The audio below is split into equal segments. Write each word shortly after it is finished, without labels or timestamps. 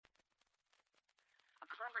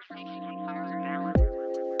Hello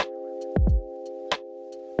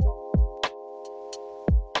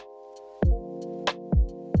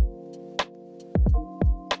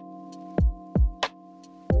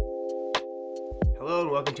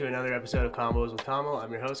and welcome to another episode of Combos with Kamal.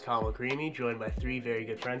 I'm your host, Kamal Karimi, joined by three very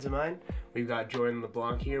good friends of mine. We've got Jordan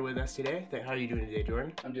LeBlanc here with us today. How are you doing today,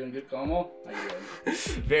 Jordan? I'm doing good, Kamal. How you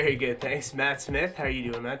doing? Very good, thanks. Matt Smith, how are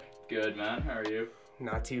you doing, Matt? Good, man. How are you?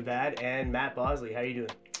 Not too bad. And Matt Bosley, how are you doing?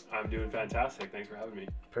 I'm doing fantastic. Thanks for having me.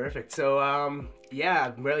 Perfect. So, I'm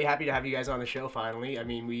really happy to have you guys on the show finally. I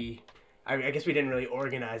mean, I guess we didn't really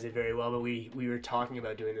organize it very well, but we were talking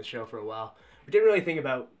about doing this show for a while. We didn't really think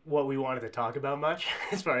about what we wanted to talk about much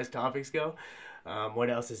as far as topics go. What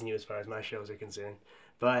else is new as far as my shows are concerned.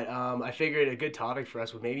 But I figured a good topic for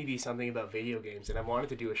us would maybe be something about video games, and I wanted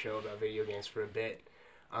to do a show about video games for a bit.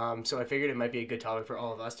 So I figured it might be a good topic for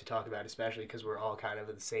all of us to talk about, especially because we're all kind of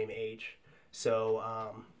at the same age.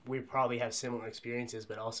 So we probably have similar experiences,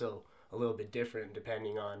 but also a little bit different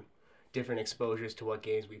depending on different exposures to what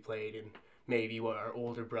games we played and maybe what our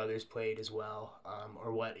older brothers played as well,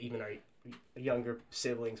 or what even our younger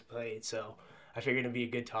siblings played. So I figured it'd be a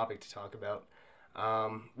good topic to talk about.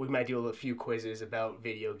 We might do a few quizzes about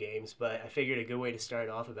video games, but I figured a good way to start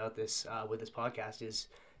off about this with this podcast is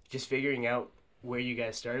just figuring out where you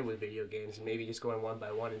guys started with video games and maybe just going one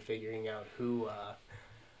by one and figuring out who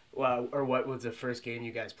or what was the first game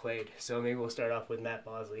you guys played. So maybe we'll start off with Matt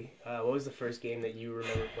Bosley. What was the first game that you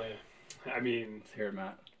remember playing? I mean, Let's hear it,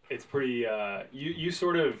 Matt. it's pretty.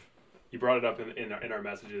 You brought it up in our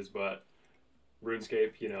messages, but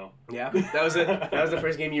RuneScape, you know. Yeah, that was the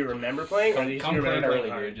first game you remember playing, or did you Come remember playing playing early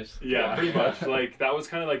hard? here, just Yeah, pretty much. Like that was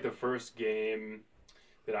kind of like the first game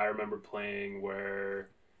that I remember playing where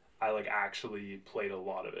I like actually played a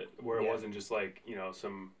lot of it. Where it Yeah. wasn't just like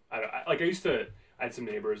some. I had some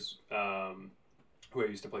neighbors who I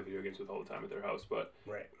used to play video games with all the time at their house, but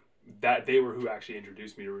Right. that they were who actually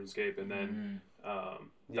introduced me to RuneScape, and then Yeah.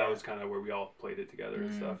 that was kind of where we all played it together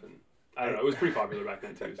and stuff. And I don't know, it was pretty popular back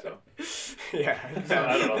then too. So Yeah,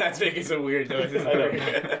 I don't know. that's making some weird noises. I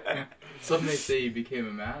know. Some may say you became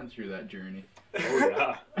a man through that journey. oh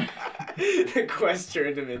yeah, The quest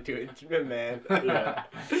turned him into a man. yeah.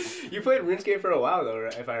 You played RuneScape for a while though,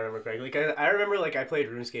 right? If I remember correctly. 'Cause I remember like I played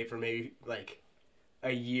RuneScape for maybe like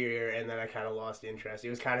a year, and then I kind of lost interest. It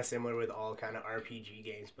was kind of similar with all kind of RPG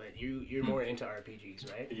games, but you're more into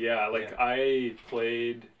RPGs, right? Yeah, like Yeah. I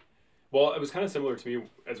played. Well, it was kind of similar to me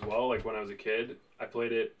as well. Like when I was a kid, I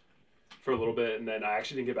played it for a little bit, and then I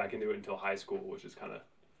actually didn't get back into it until high school, which is kind of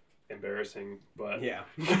embarrassing. But Yeah.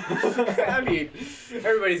 I mean,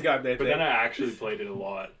 everybody's got their but thing. then I actually played it a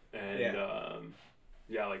lot, and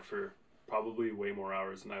Yeah. like for probably way more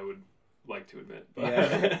hours than I would like to admit. But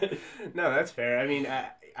Yeah. No, that's fair. I mean,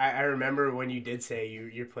 I remember when you did say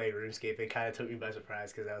you played RuneScape, it kind of took me by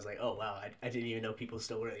surprise because I was like, oh, wow, I didn't even know people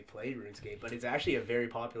still really played RuneScape. But it's actually a very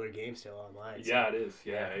popular game still online. yeah, it is.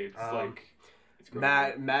 Yeah, Yeah. it's like it's great.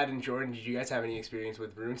 Matt and Jordan, did you guys have any experience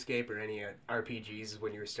with RuneScape or any RPGs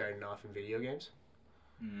when you were starting off in video games?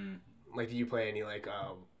 Like, did you play any, like,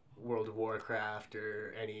 World of Warcraft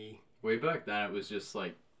or any... Way back then, it was just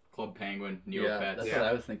like Club Penguin, yeah, Neopets, that's Yeah. what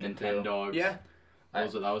I was thinking too. Nintendogs. Yeah.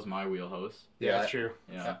 That was my wheelhouse. Yeah, Yeah, that's true.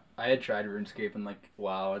 Yeah. I had tried RuneScape and like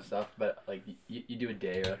WoW and stuff, but like you do a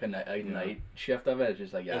day or like a night shift of it. It's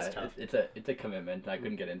just like It's tough. it's a commitment. I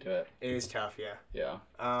couldn't get into it. It is tough, yeah. Yeah.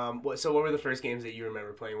 So what were the first games that you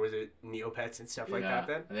remember playing? Was it Neopets and stuff like that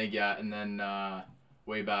then? I think, yeah. And then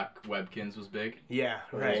way back, Webkins was big. Yeah,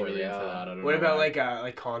 I was right. really Yeah. into that. I don't What know about why.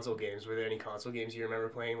 like console games? Were there any console games you remember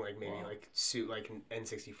playing? Like maybe Wow. like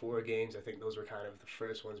N64 games. I think those were kind of the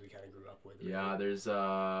first ones we kind of grew up with. Yeah, there's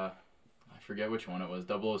I forget which one it was.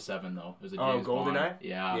 007 though. It was a Oh, James Bond. GoldenEye?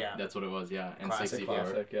 Yeah, Yeah. that's what it was. Yeah, and Classic, 64.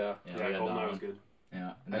 Classic. Yeah. Yeah, Yeah, I got GoldenEye that was one. good.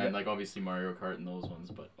 Yeah, and I then got- like obviously Mario Kart and those ones,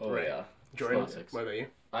 but Oh Right. yeah. Jordan, Classics. what about you?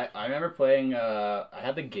 I remember playing I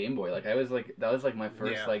had the Game Boy. Like I was like that was like my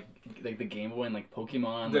first Yeah. like the Game Boy and like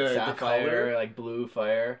Pokemon, The like color? Sapphire, like Blue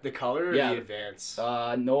Fire. The color or Yeah. the advance?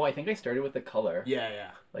 No, I think I started with the color.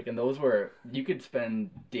 Yeah. Like, and those were you could spend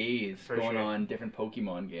days For going sure. on different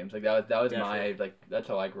Pokemon games. Like that was Definitely. my like that's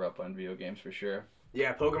how I grew up on video games for sure.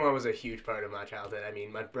 Yeah, Pokemon was a huge part of my childhood. I mean,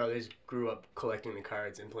 my brothers grew up collecting the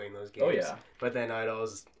cards and playing those games. Oh yeah. But then it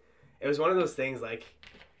was one of those things like,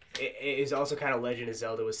 it is also kind of Legend of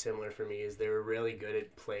Zelda was similar for me, is they were really good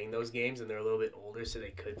at playing those games and they're a little bit older so they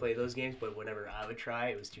could play those games, but whenever I would try,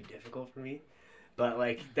 it was too difficult for me. But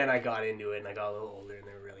like, then I got into it and I got a little older and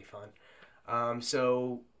they were really fun.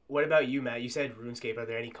 So what about you, Matt? You said RuneScape. Are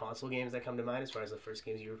there any console games that come to mind as far as the first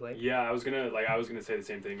games you were playing? Yeah, I was gonna say the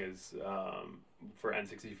same thing as for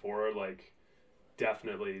N64. Like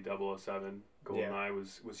definitely 007 GoldenEye Yeah.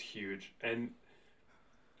 was huge. And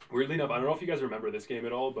weirdly enough, I don't know if you guys remember this game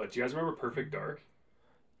at all, but do you guys remember Perfect Dark?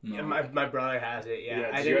 No. Yeah, my brother has it. Yeah, Yeah,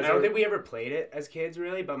 I did you guys don't ever- think we ever played it as kids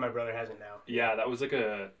really, but my brother has it now. Yeah, that was like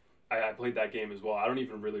I played that game as well. I don't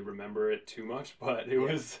even really remember it too much, but it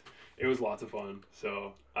was lots of fun.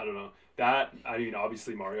 So I don't know that. I mean,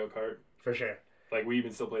 obviously Mario Kart. For sure. Like we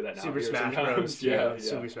even still play that now. Super here Smash sometimes. Bros. Too. Yeah,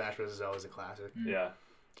 Super Smash Bros. Is always a classic. yeah.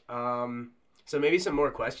 So maybe some more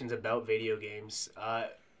questions about video games.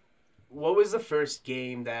 What was the first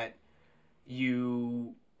game that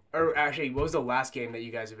you, or actually, what was the last game that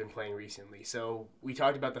you guys have been playing recently? So we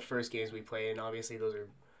talked about the first games we played, and obviously those are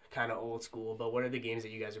kind of old school. But what are the games that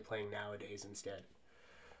you guys are playing nowadays instead?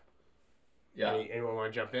 Yeah. Anyone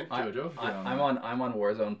want to jump in? Jojo? I'm on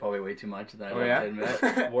Warzone probably way too much than I Oh, want yeah? to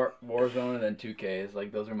admit. Warzone and then 2K is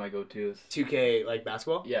like those are my go-tos. 2K like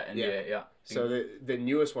basketball. Yeah, NBA, yeah. So the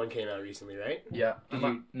newest one came out recently, right? Yeah. Did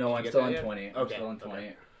I'm you I'm get still that on yet? 20. I'm Okay, still on okay.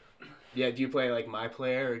 20. Yeah. Do you play like My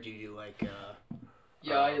Player or do you do like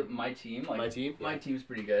Yeah, my team. Like, My Team? My Yeah. team's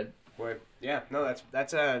pretty good. Word. Yeah, no,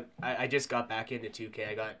 that's I just got back into 2K.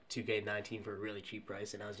 I got 2K19 for a really cheap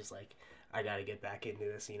price, and I was just like, I gotta get back into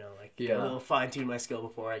this, like get a Yeah. little fine tune my skill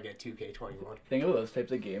before I get 2K21. Thing about those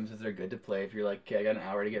types of games is they're good to play if you're like, okay, I got an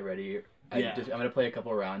hour to get ready. I'm gonna play a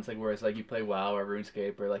couple of rounds. Like whereas like you play WoW or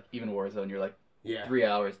RuneScape or like even Warzone, you're like Yeah, 3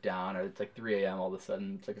 hours down, or it's like 3 a.m. all of a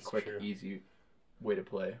sudden. It's like a It's quick, true. easy way to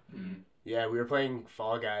play. yeah, we were playing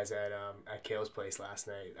Fall Guys at Kale's place last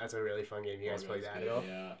night. That's a really fun game. You guys play that at all?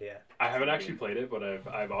 Yeah. Yeah, I haven't actually played it, but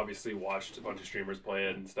I've obviously watched a bunch of streamers play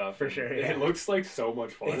it and stuff. For sure, yeah. It looks like so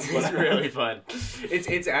much fun. it's really fun.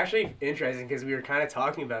 It's actually interesting because we were kind of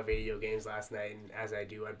talking about video games last night, and as I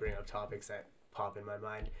do, I bring up topics that pop in my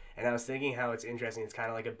mind. And I was thinking how it's interesting. It's kind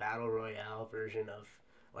of like a battle royale version of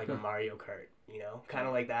like a Mario Kart, kind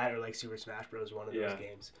of like that, or like Super Smash Bros. One of those Yeah.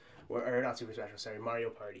 games, or not Super Smash Bros. Sorry, Mario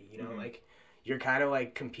Party. Like you're kind of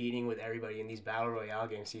like competing with everybody, and these battle royale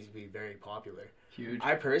games seem to be very popular. Huge.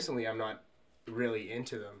 I personally, I'm not really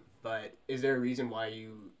into them, but is there a reason why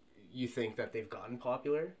you think that they've gotten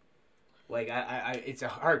popular? Like I it's a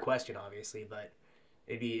hard question, obviously, but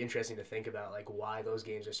it'd be interesting to think about like why those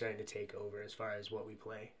games are starting to take over as far as what we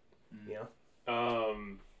play.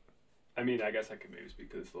 I mean, I guess I could maybe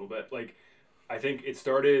speak to this a little bit. Like, I think it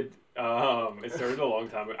started. It started a long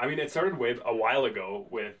time ago. I mean, it started a while ago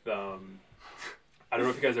with. I don't know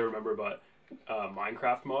if you guys ever remember, but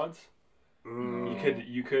Minecraft mods.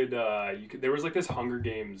 You could. There was like this Hunger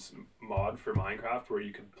Games mod for Minecraft where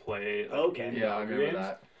you could play. Like, Okay. in Yeah, I Hunger remember Games,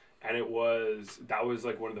 that. And that was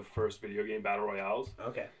like one of the first video game battle royales.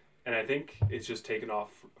 Okay. And I think it's just taken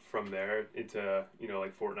off from there into,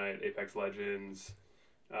 like Fortnite, Apex Legends,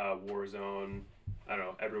 Warzone. I don't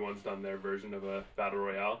know. Everyone's done their version of a battle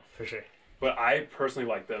royale. For sure. But I personally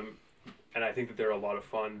like them, and I think that they're a lot of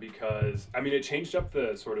fun because, I mean, it changed up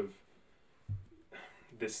the sort of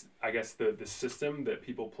this, I guess, the system that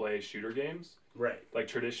people play shooter games. Right. Like,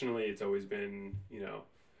 traditionally, it's always been,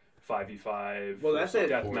 5v5, Well, that's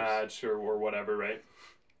it. deathmatch, or whatever, right?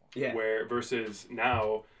 Yeah. Where versus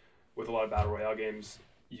now, with a lot of battle royale games,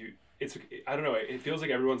 I don't know, it feels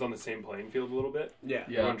like everyone's on the same playing field a little bit. Yeah.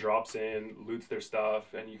 Yeah. Everyone drops in, loots their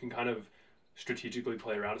stuff, and you can kind of strategically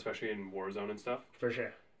play around, especially in Warzone and stuff. For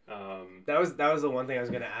sure. Um, That was the one thing I was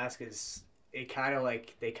gonna ask is it kind of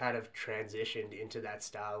like they kind of transitioned into that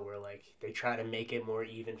style where like they try to make it more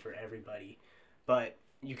even for everybody, but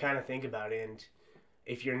you kind of think about it, and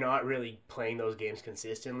if you're not really playing those games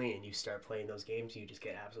consistently and you start playing those games, you just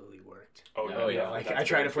get absolutely worked. Oh, yeah. Like that's I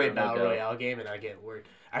try very to play a true. battle No doubt. royale game and I get worked.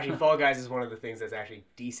 Actually, Fall Guys is one of the things that's actually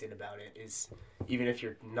decent about it. Is even if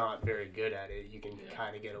you're not very good at it, you can Yeah.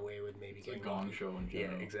 kind of get away with maybe It's like getting Gong lucky. Show in Yeah,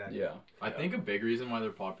 general. exactly. Yeah. I think a big reason why they're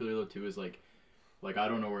popular though too is like I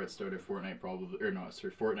don't know where it started. Fortnite probably, or no,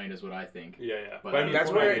 sorry, Fortnite is what I think. yeah. But I mean,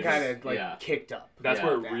 That's Fortnite where it is- kind of like yeah. kicked up. That's Yeah.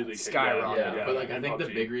 where it That really skyrocketed. Yeah. But like I and think the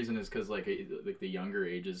PUBG. big reason is because like the younger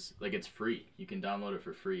ages, like it's free. You can download it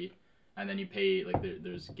for free, and then you pay like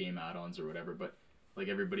there's game add-ons or whatever. But like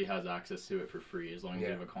everybody has access to it for free as long as Yeah.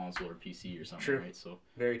 you have a console or PC or something, True. right? So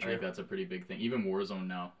Very I true. think that's a pretty big thing. Even Warzone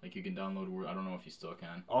now, like you can download. I don't know if you still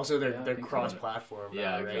can. Also, Yeah, I they're think so. cross-platform,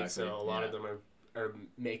 Yeah, now, right? exactly. So a lot of Yeah. them are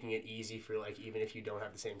making it easy for like even if you don't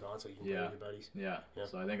have the same console, you can play Yeah. with your buddies. Yeah. Yeah.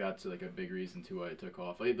 So I think that's like a big reason too why it took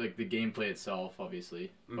off. Like the gameplay itself,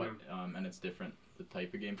 obviously, but and it's different the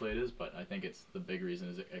type of gameplay it is. But I think it's the big reason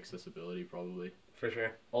is accessibility probably. For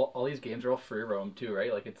sure. All these games are all free roam too,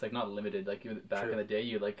 right? Like it's like not limited. Like back True. in the day,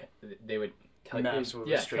 you like they would tell Maps you, were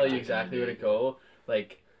tell restricted you in exactly the where to day. go.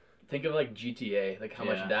 Like think of like GTA, like how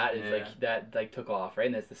much Yeah, that is yeah. like that like took off, right?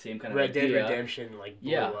 And that's the same kind of Red Dead idea. Redemption like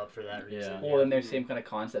blew Yeah. up for that reason. Yeah. Well, then there's same kind of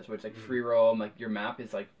concepts where it's like Mhm. free roam, like your map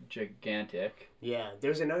is like gigantic. Yeah,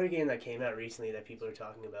 there's another game that came out recently that people are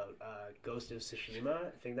talking about, Ghost of Tsushima. I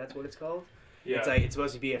think that's what it's called. Yeah. It's like it's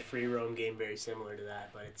supposed to be a free roam game very similar to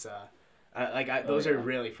that, but it's those are yeah.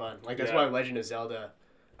 really fun. Like that's Yeah. why Legend of Zelda,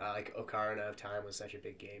 like Ocarina of Time was such a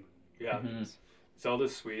big game. Yeah. Mhm.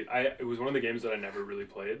 Zelda's sweet. It was one of the games that I never really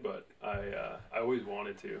played, but I always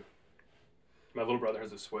wanted to. My little brother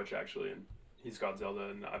has a Switch actually, and he's got Zelda,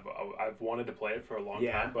 and I've wanted to play it for a long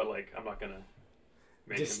Yeah. time, but like I'm not gonna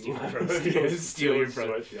make Just him steal from- steal your his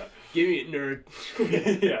brother. Switch. Yeah. Give me it, nerd.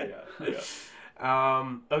 yeah.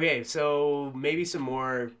 Okay, so maybe some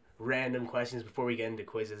more random questions before we get into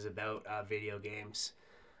quizzes about video games.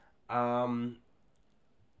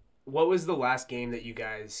 What was the last game that you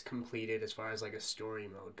guys completed as far as like a story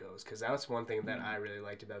mode goes? Because that was one thing that I really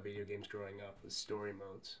liked about video games growing up was story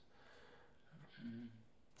modes.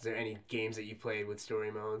 Is there any games that you played with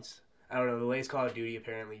story modes? I don't know. The latest Call of Duty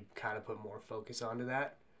apparently kind of put more focus onto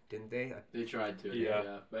that, didn't they? They tried to.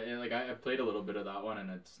 Yeah. But like I played a little bit of that one, and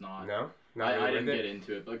it's not. No, I really didn't worth get it?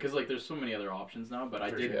 into it because like there's so many other options now. But I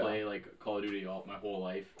For did sure. play like Call of Duty my whole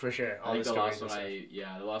life. For sure. I All think the the last stories one and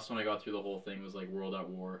stuff. the last one I got through the whole thing was like World at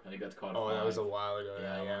War. I think that's called. Oh, that 5. was a while ago.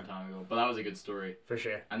 yeah, a Yeah. long time ago. But that was a good story. For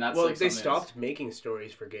sure. And that's Well, like they something that's- stopped making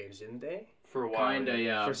stories for games, didn't they? For a while. Kinda,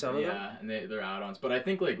 yeah. For some of them? yeah, and they're add-ons. But I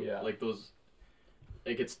think like Yeah. like those,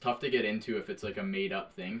 like it's tough to get into if it's like a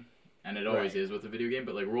made-up thing, and it always Right. is with a video game.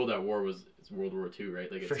 But like World at War it's World War II,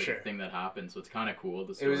 right? Like it's For like sure. a thing that happened, so it's kind of cool.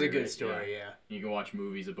 The It was a story, good right? story, yeah. Yeah. You can watch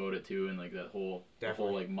movies about it too, and like the whole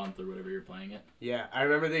Definitely. like month or whatever you're playing it. Yeah, I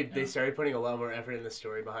remember they Yeah. started putting a lot more effort in the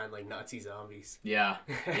story behind like Nazi zombies. Yeah,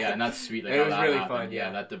 yeah, and that's sweet. Like It how was that really happened. fun,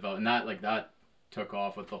 yeah. that developed, and that took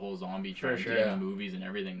off with the whole zombie For trend sure. in Yeah. movies and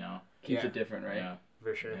everything now. Keeps Yeah. it different, right? Yeah,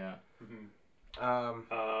 For sure. yeah.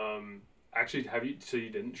 Mhm. Actually, so you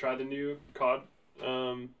didn't try the new COD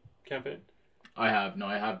campaign? I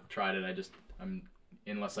have tried it.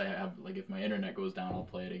 Unless I have like if my internet goes down, I'll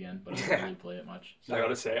play it again. But I don't really play it much. I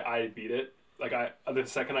gotta say, I beat it. Like the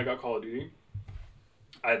second I got Call of Duty,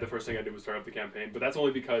 the first thing I did was start up the campaign. But that's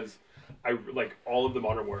only because I like all of the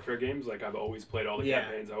Modern Warfare games. Like I've always played all the Yeah,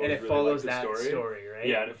 campaigns. I and always it really follows liked the that story, right?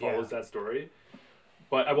 Yeah, and it follows that story.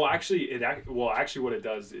 But actually, what it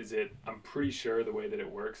does is I'm pretty sure the way that it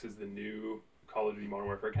works is the new Call of Duty Modern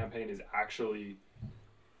Warfare campaign is actually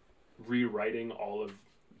rewriting all of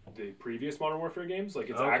the previous Modern Warfare games. Like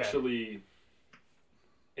it's Okay. actually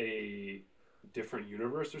a different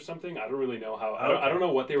universe or something. I don't really know how. I Okay. don't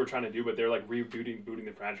know what they were trying to do, but they're like booting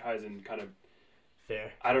the franchise and kind of.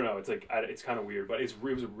 Fair. I don't know. It's like it's kind of weird, but it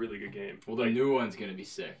was a really good game. Well, the Like, new one's gonna be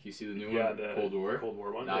sick. You see the new one, the Cold War. Cold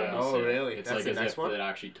War one. That'd Yeah. be Oh, sick. really? It's That's like the as next if one? it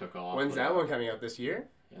actually took off. When's that one coming out this year?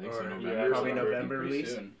 I think so. Or- November. yeah, or probably something. November Pretty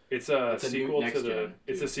release? soon. It's a It's a new sequel next to the. gen,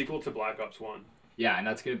 It's a dude. sequel to Black Ops 1. Yeah, and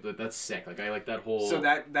that's sick. Like I like that whole. So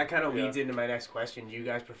that kind of Yeah. leads into my next question. Do you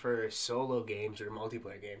guys prefer solo games or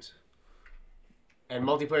multiplayer games? And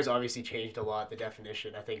multiplayer's obviously changed a lot, the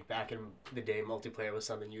definition. I think back in the day, multiplayer was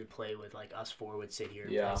something you would play with, like us four would sit here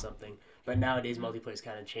and Yeah. play something. But nowadays, multiplayer's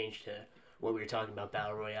kind of changed to what we were talking about,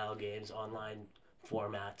 battle royale games, online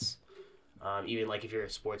formats. Even like if you're a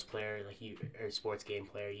sports player, or a sports game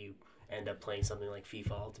player, you end up playing something like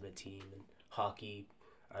FIFA Ultimate Team and hockey.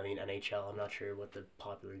 I mean NHL. I'm not sure what the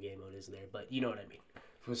popular game mode is there, but you know what I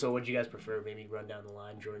mean. So, what do you guys prefer? Maybe run down the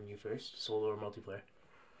line. Jordan, you first. Solo or multiplayer?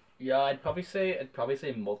 Yeah, I'd probably say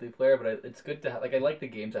multiplayer, but it's good to have, I like the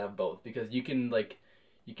games that have both because you can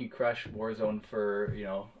crush Warzone for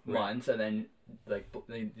Right. months and then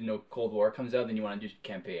Cold War comes out, then you want to do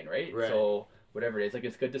campaign, right? Right. So whatever it is,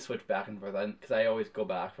 it's good to switch back and forth because I always go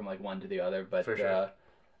back from one to the other. But For sure.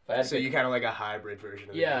 if I had to So pick- you kind of like a hybrid version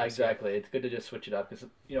of the yeah, games, exactly. It's good to just switch it up because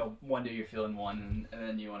one day you're feeling one and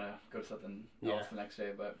then you want to go to something Yeah. else the next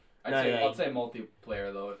day. But No, yeah. I'd say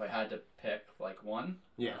multiplayer though if I had to pick one.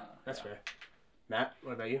 Yeah, that's fair. Matt,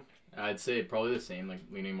 what about you? I'd say probably the same, like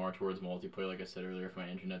leaning more towards multiplayer. Like I said earlier, if my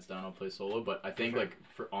internet's down, I'll play solo. But I think Sure.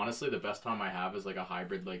 for honestly, the best time I have is like a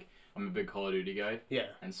hybrid. Like I'm a big Call of Duty guy, Yeah.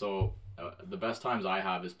 and so the best times I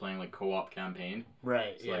have is playing like co-op campaign.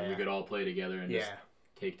 Right. So like we could all play together and just Yeah.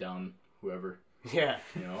 take down whoever, Yeah.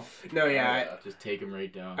 you know. No, yeah. Just take them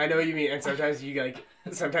right down. I know what you mean. And sometimes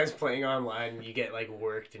sometimes playing online, you get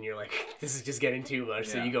worked, and you're like, this is just getting too much.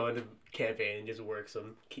 So Yeah. you go into campaign and just work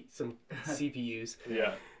some CPUs,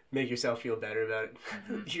 Yeah. make yourself feel better about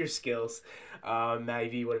it, your skills.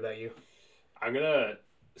 Matt V, what about you?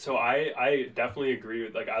 So I definitely agree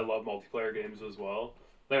with, I love multiplayer games as well.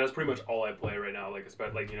 That's pretty much all I play right now,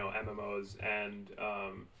 especially, MMOs and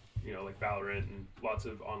like Valorant and lots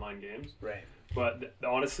of online games. Right. But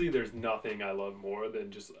honestly, there's nothing I love more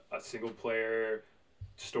than just a single player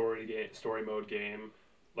story mode game.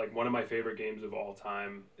 Like one of my favorite games of all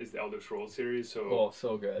time is the Elder Scrolls series. So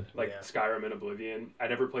so good. Skyrim and Oblivion. I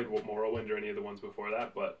never played Morrowind or any of the ones before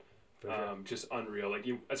that, but Sure. just unreal. Like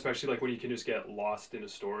especially like when you can just get lost in a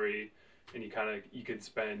story. And you could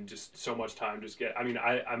spend just so much time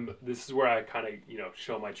this is where I kind of,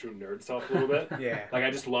 show my true nerd self a little bit. Yeah. Like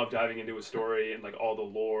I just love diving into a story and like all the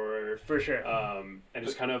lore. For sure. And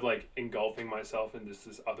just kind of like engulfing myself in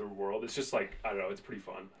this other world. It's just like, I don't know, it's pretty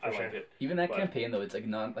fun. I like it. Even that campaign though, it's like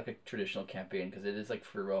not like a traditional campaign because it is like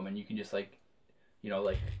for Rome and you can just like,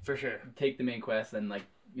 for sure. take the main quest and like,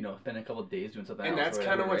 spend a couple of days doing something And else. that's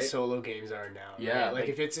kind of what solo games are now. Yeah, right? Like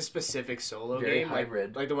if it's a specific solo very game,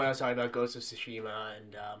 hybrid. like the one I was talking about, Ghost of Tsushima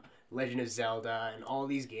and Legend of Zelda, and all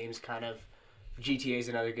these games kind of. GTA is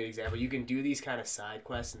another good example. You can do these kind of side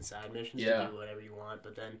quests and side missions to do whatever you want,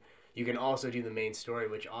 but then you can also do the main story,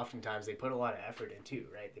 which oftentimes they put a lot of effort into,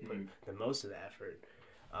 right? They put the most of the effort.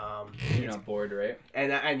 You're not bored, right?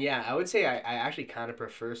 And yeah, I would say I actually kind of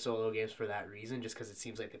prefer solo games for that reason, just because it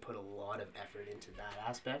seems like they put a lot of effort into that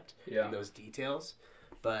aspect and those details.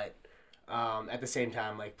 But at the same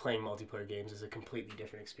time, like playing multiplayer games is a completely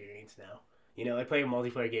different experience now. Like playing a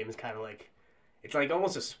multiplayer game is kind of like it's like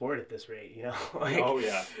almost a sport at this rate, like, oh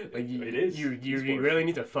yeah, like it is. You really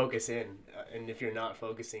need to focus in, and if you're not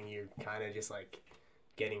focusing, you're kind of just like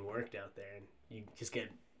getting worked out there, and you just get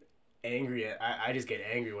angry I just get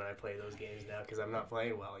angry when I play those games now because I'm not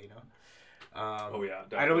playing well, oh yeah,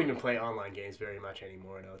 definitely. I don't even play online games very much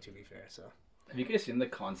anymore now, to be fair. So have you guys seen the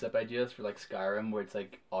concept ideas for like Skyrim where it's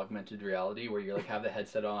like augmented reality where you like have the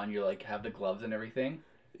headset on, you like have the gloves and everything?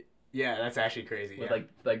 Yeah, that's actually crazy. With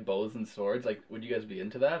like bows and swords. Like, would you guys be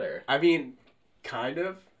into that or? I mean, kind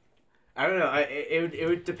of. I don't know. It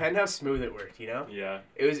would depend how smooth it worked. Yeah.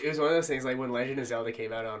 It was one of those things like when Legend of Zelda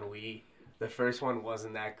came out on Wii. The first one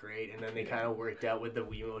wasn't that great, and then they kind of worked out with the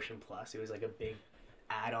Wii Motion Plus. It was like a big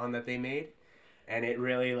add-on that they made, and it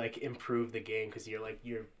really like improved the game because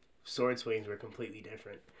your sword swings were completely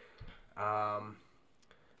different.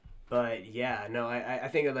 But yeah, no, I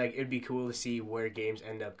think like it'd be cool to see where games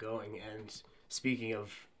end up going. And speaking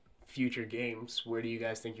of future games, where do you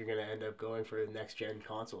guys think you're gonna end up going for the next gen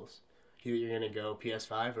consoles? Do you think you're gonna go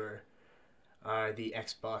PS5 or the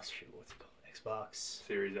Xbox? What's it called? Xbox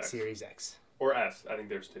Series X or S. I think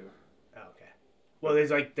there's two. Oh, okay. Well,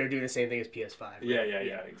 there's like they're doing the same thing as PS5. Right?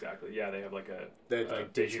 Yeah, exactly. Yeah, they have like a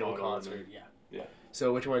digital console. Yeah.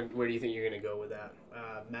 So which one? Where do you think you're gonna go with that?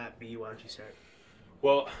 Matt B, why don't you start?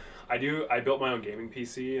 Well, I built my own gaming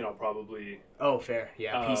PC, and I'll probably. Oh, fair.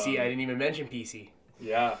 Yeah, PC. I didn't even mention PC.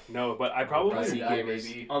 Yeah, no, but I probably PC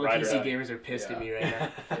gamers. All the PC gamers are pissed at me right now.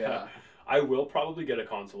 Yeah. I will probably get a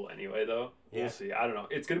console anyway, though. Yeah. We'll see. I don't know.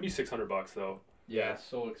 It's gonna be $600 though. Yeah, it's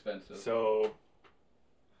so expensive. So,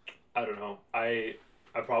 I don't know. I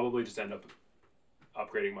probably just end up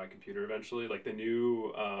upgrading my computer eventually. Like the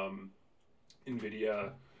new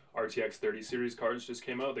NVIDIA RTX 30 series cards just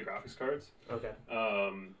came out, the graphics cards. Okay.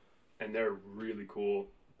 And they're really cool.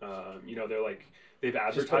 They're like they've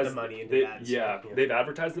advertised just put the money into that. Yeah, they've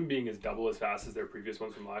advertised them being double as fast as their previous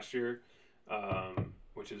ones from last year,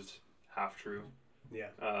 which is half true. Yeah.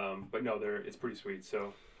 But no, it's pretty sweet.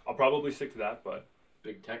 So I'll probably stick to that. But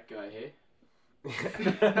big tech guy, hey.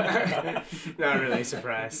 Not really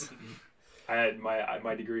surprised. I had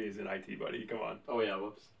my degree is in IT, buddy. Come on. Oh yeah,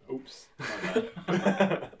 whoops. Oops. My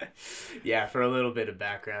bad. Yeah, for a little bit of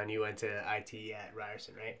background, you went to IT at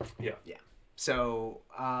Ryerson, right? Yeah. Yeah. So,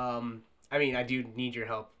 I mean, I do need your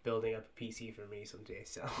help building up a PC for me someday.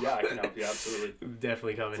 So Yeah, I can help you absolutely.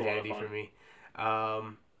 Definitely come It's in a lot of handy fun. for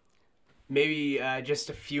me. Maybe just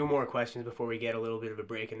a few more questions before we get a little bit of a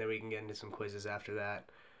break, and then we can get into some quizzes after that.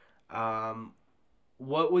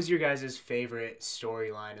 What was your guys' favorite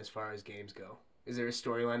storyline as far as games go? Is there a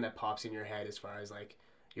storyline that pops in your head as far as like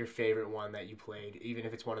your favorite one that you played, even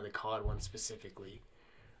if it's one of the COD ones specifically?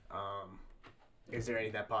 Is there any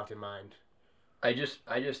that popped in mind? I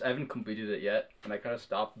haven't completed it yet, and I kind of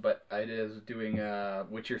stopped. But I was doing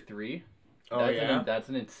Witcher 3. Oh, That's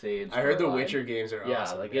an insane storyline. I heard the Witcher games are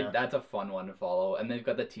awesome. That's a fun one to follow. And they've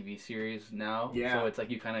got the TV series now. Yeah. So it's like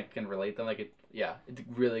you kind of can relate them. It's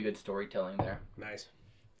really good storytelling there. Nice.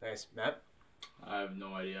 Matt? I have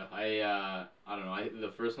no idea. I don't know.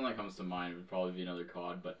 The first one that comes to mind would probably be another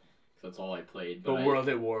COD, but that's all I played. But World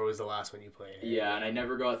at War was the last one you played. Yeah, and I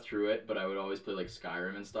never got through it, but I would always play like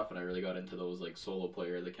Skyrim and stuff, and I really got into those like solo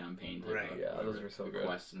player, the campaign type Right. of, Yeah, those were so the good.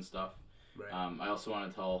 quests and stuff. Right. I also want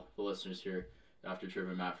to tell the listeners here, after Trip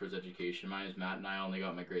and Matt for his education, my name is Matt, and I only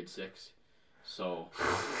got my grade 6. So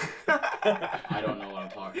I don't know what I'm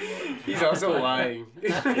talking about. He's also lying.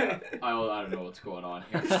 I don't know what's going on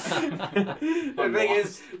here. The thing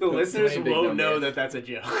is, the listeners Big won't number. know that that's a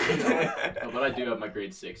joke. No, but I do have my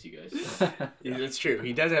grade 6, you guys. Yeah, that's true.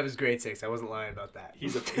 He does have his grade 6. I wasn't lying about that.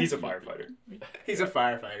 He's a firefighter. He's a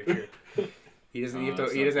firefighter, true. He doesn't have to.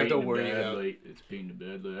 It's He not doesn't have to being worry bad about. late. It's being to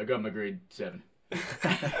bed late. I got my grade 7.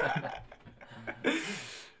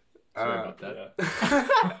 Sorry about that.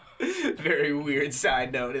 Yeah. Very weird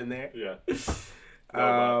side note in there. Yeah. No,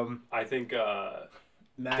 Um, but I think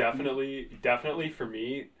Matt, definitely for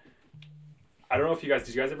me. I don't know if did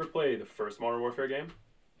you guys ever play the first Modern Warfare game,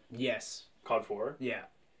 Yes. COD 4? Yeah.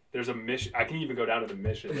 There's a mission. I can even go down to the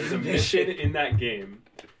mission. There's a Mission. mission in that game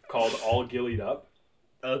called All Gillied Up.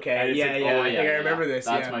 Okay. And it's Yeah. like, Yeah. oh, I think I remember this.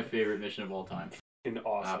 That's yeah. my favorite mission of all time. And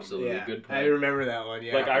awesome. Absolutely. Yeah. Good point. I remember that one.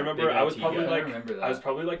 Yeah. Like I remember, Big I was IT probably guy. I like remember that. I was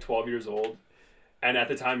probably like 12 years old, and at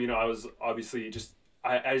the time, I was obviously just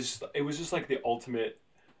it was just like the ultimate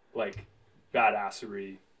like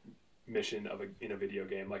badassery mission in a video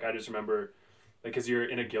game. Like I just remember, like, because you're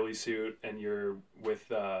in a ghillie suit and you're with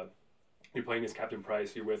you're playing as Captain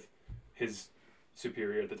Price. You're with his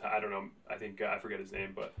superior at the time. I don't know. I think I forget his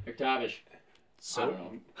name, but McTavish. I Soap?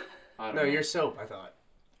 don't know. I don't No, know. you're Soap. I thought.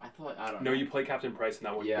 I don't no, know. you play Captain Price in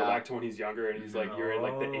that one. You Yeah. go back to when he's younger and he's like you're in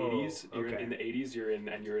like the Oh, 80s. You're okay. in the 80s. You're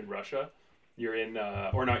in Russia. You're in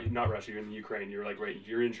or not Russia. You're in Ukraine. You're like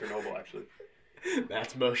you're in Chernobyl actually.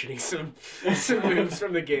 That's motioning some moves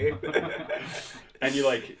from the game. And you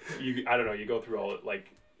I don't know. You go through all like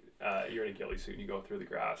you're in a ghillie suit and you go through the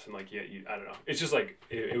grass and like you I don't know. It's just like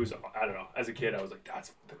it was I don't know. As a kid, I was like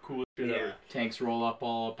that's the coolest shit Yeah. ever. Tanks roll up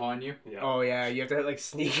all upon you. Yeah. Oh yeah, you have to like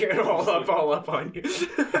sneak it all up on you.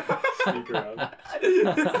 Sneak around.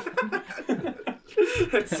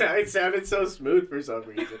 It sounded so smooth for some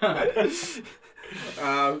reason.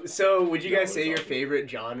 So would you No, guys say it's your awesome. favorite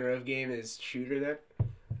genre of game is shooter then?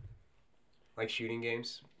 Like shooting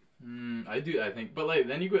games? I do. I think, but like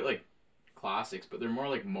then you get like classics, but they're more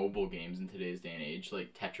like mobile games in today's day and age,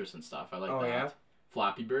 like Tetris and stuff. I like Oh, that. yeah?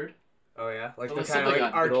 Flappy Bird. Oh yeah, like But the like kind of stuff like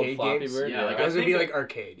like that, good old arcade Flappy games. Bird, Yeah, like Those I would be think like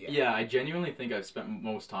arcade. Yeah. Yeah, I genuinely think I've spent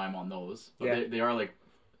most time on those. But Yeah. they are like.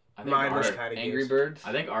 I think Mindless our, kind of Angry games. Birds.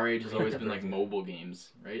 I think our age has always Angry been like Birds, yeah. mobile games,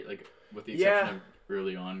 right? Like with the Yeah. exception of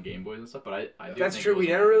early on Game Boys and stuff. But I do That's think true. those We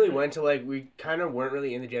are never my really favorite. went to like we kind of weren't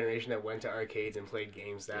really in the generation that went to arcades and played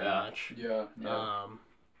games that Yeah. much. Yeah.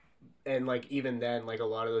 And like even then, like a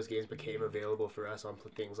lot of those games became available for us on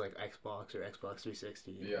things like Xbox or Xbox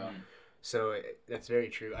 360. Yeah. So that's very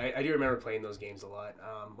true. I do remember playing those games a lot.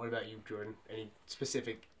 What about you, Jordan? Any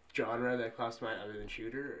specific genre that comes to mind other than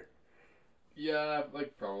shooter? Or? Yeah,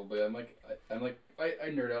 like probably. I'm like I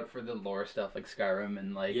nerd out for the lore stuff like Skyrim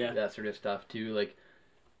and like Yeah. that sort of stuff too. Like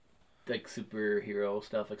superhero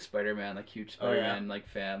stuff like Spider-Man, like huge Oh, yeah. Spider-Man like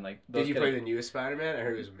fan. Like Did you kinda- play the newest Spider-Man? I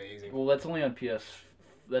heard it was amazing. Well, that's only on PS.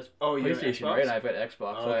 That's Oh, you have PlayStation, Xbox? right? I've got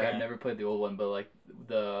Xbox, so I Okay. had never played the old one, but like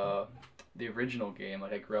the original game,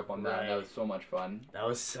 like I grew up on that. And that Right. was so much fun. That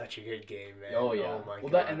was such a good game, man. Oh yeah. Oh my well,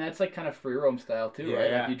 god. that's like kind of free roam style too, Yeah, right?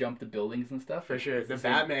 yeah. Like you jump the buildings and stuff. For sure. It's The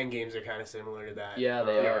same- Batman games are kind of similar to that. Yeah,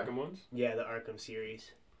 they The are. Arkham ones. Yeah, the Arkham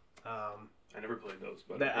series. I never played those,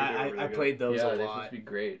 but That, I heard they were I really good. played those yeah, a they're lot. supposed to be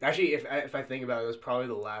great. Actually, if I think about it, it was probably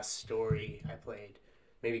the last story I played.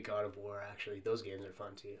 Maybe God of War. Actually, those games are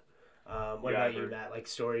fun too. What Yeah, about I've you, heard- Matt? Like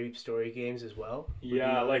story games as well? Would you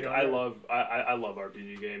Yeah, know like the I genre? love I love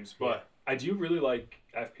RPG games, but I do really like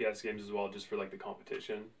FPS games as well, just for like the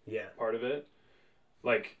competition Yeah. part of it.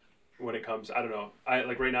 Like when it comes, I don't know. I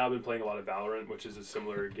like right now I've been playing a lot of Valorant, which is a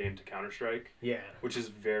similar game to Counter-Strike, Yeah. which is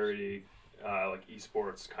very like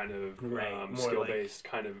esports kind of Right, more skill based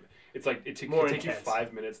kind of. It's like it More take you intense.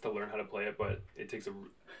 5 minutes to learn how to play it, but it takes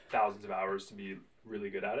thousands of hours to be really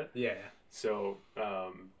good at it. Yeah. So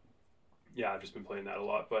yeah, I've just been playing that a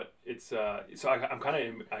lot, but it's so I'm kind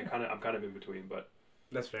of in between, but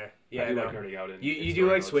That's fair. I Yeah, do no. like nerding out. You do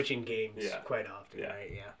like switching games Yeah. quite often, Yeah.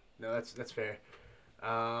 right? Yeah. No, that's fair.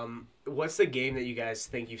 What's the game that you guys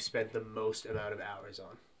think you've spent the most amount of hours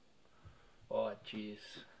on? Oh jeez.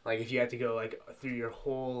 Like if you had to go like through your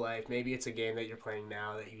whole life, maybe it's a game that you're playing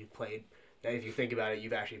now that you've played, that if you think about it,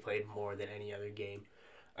 you've actually played more than any other game.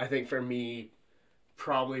 I think for me,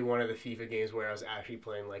 probably one of the FIFA games where I was actually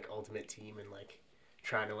playing like Ultimate Team and like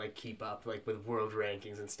trying to like keep up like with world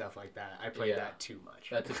rankings and stuff like that. I played Yeah. that too much.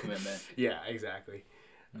 That's a commitment. Yeah, exactly.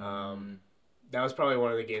 That was probably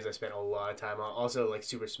one of the games I spent a lot of time on. Also like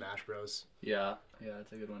Super Smash Bros. Yeah,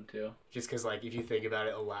 that's a good one too. Just because like if you think about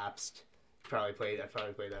it, elapsed. I probably played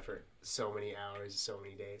that for so many hours, so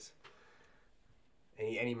many days.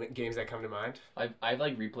 Any games that come to mind? I've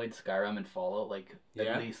like replayed Skyrim and Fallout like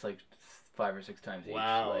Yeah? at least like 5 or 6 times each.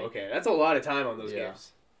 Wow. Like, Okay, that's a lot of time on those Yeah.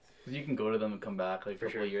 games. 'cause you can go to them and come back like a For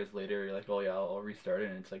couple sure. of years later. You're like, oh yeah, I'll restart it,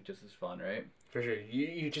 and it's like just as fun, right? For sure.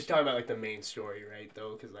 You just talking about like the main story, right?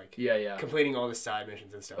 Though, because like Yeah. completing all the side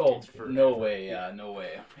missions and stuff. Oh, takes forever. no way. Yeah, no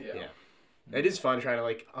way. Yeah. Yeah. It is fun trying to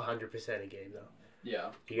like 100% a game though.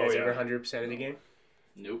 Yeah. You guys Oh, yeah. ever 100% of the game?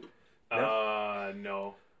 Nope.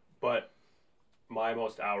 No, but my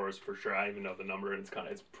most hours for sure. I don't even know the number, and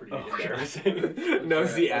it's pretty embarrassing.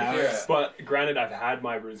 Knows the Let's hear hours. it. But granted, I've had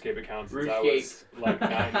my RuneScape account since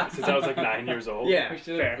I was like 9 years old. Yeah, We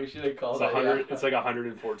fair. should have called It's it. 100. It's like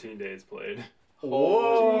 114 days played.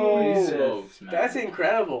 Whoa, Holy smokes, man. that's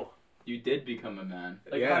incredible. You did become a man.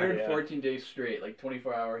 Like Yeah, 114 days straight, like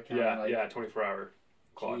 24-hour count. Yeah, like, 24-hour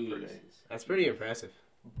clock per day. Jesus. That's pretty impressive.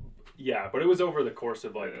 Yeah, but it was over the course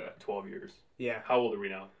of like 12 years. Yeah, How old are we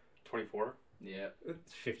now? 24. Yeah.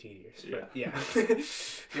 it's 15 years. Yeah. But yeah.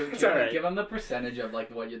 Give, It's all right. give them the percentage of like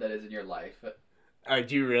what that is in your life.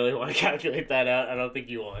 Do you really want to calculate that out? I don't think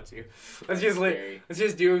you want to. Let's just Scary. let's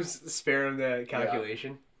just do him, spare him the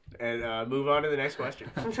calculation, and move on to the next question.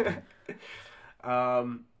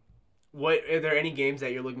 What are there any games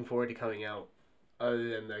that you're looking forward to coming out other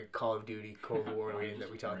than the Call of Duty Cold War game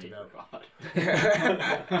that we talked about?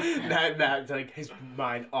 That like his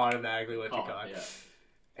mind automatically went to COD. Yeah.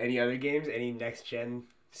 Any other games? Any next gen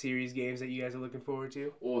series games that you guys are looking forward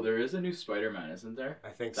to? Oh, there is a new Spider-Man, isn't there? I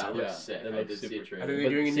think That so. looks Yeah, sick. that I looks did see a super- I trailer. think they're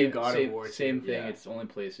doing a new God of War too. Same thing. Yeah. It's only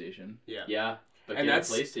PlayStation. Yeah. Yeah, but And get a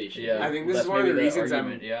that's- PlayStation. Yeah, I think this that's is one of the maybe reasons I'm-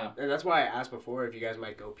 argument, Yeah. And that's why I asked before if you guys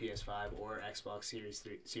might go PS5 or Xbox Series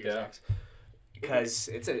 3, Series Yeah. X, because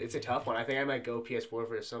it's a tough one. I think I might go PS4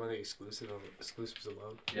 for some of the exclusives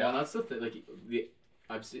alone. Yeah, and that's the thing. Like,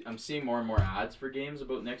 I'm seeing more and more ads for games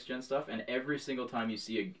about next gen stuff, and every single time you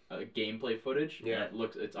see a gameplay footage, Yeah. and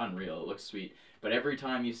it's unreal. It looks sweet, but every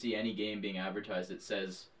time you see any game being advertised, it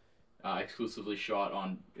says exclusively shot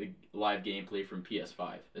on live gameplay from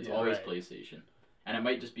PS5. It's Yeah, always right. PlayStation, and it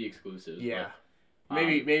might just be exclusives. Yeah, but,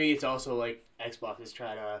 maybe it's also like Xbox is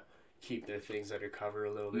trying to keep their things undercover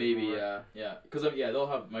a little bit. maybe more, yeah, because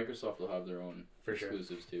Microsoft will have their own for sure.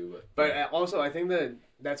 exclusives too. But also, I think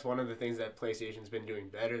that's one of the things that PlayStation's been doing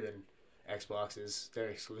better than Xbox is their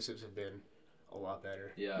exclusives have been a lot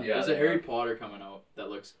better. yeah, Yeah, there's a they Harry are. Potter coming out that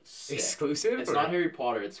looks sick. Exclusive? It's or- not Harry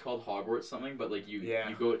Potter. It's called Hogwarts something, but like you Yeah.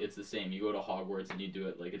 go. It's the same. You go to Hogwarts and you do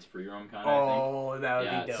it like it's free roam kind of. Oh, that would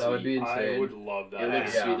Yeah, be dope. That would be I insane. would love I that. think. It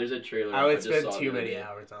looks Yeah. sweet. There's a trailer. I would just spend saw too the other many day.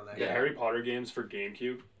 hours on that. The Yeah. Harry Potter games for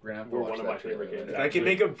GameCube. We're gonna have to Were watch one of that my favorite trailer games. If later. I could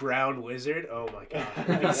make a brown wizard, oh my god,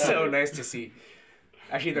 it'd be so nice to see.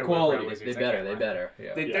 Actually, there were brown Quality. wizards. They I better. can't They lie. better.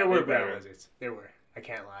 Yeah. There Yeah, were they brown better. wizards. There were. I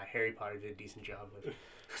can't lie. Harry Potter did a decent job with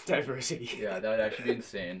diversity. Yeah, that would actually be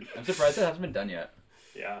insane. I'm surprised that hasn't been done yet.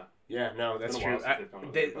 Yeah. Yeah, no, that's been a while true. since they've come out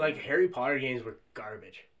with They, that. like Harry Potter games were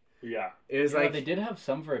garbage. Yeah. It was Yeah, like they did have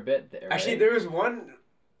some for a bit there. actually right? there was one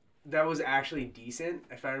that was actually decent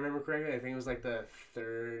if I remember correctly. I think it was like the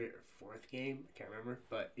third or fourth game. I can't remember,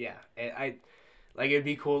 but yeah, I like it'd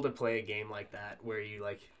be cool to play a game like that where you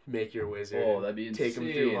like make your wizard, Oh, that'd be take insane.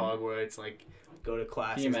 them through Hogwarts, like go to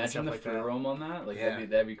classes Can you and stuff imagine the like free that. roam on that? Like Yeah.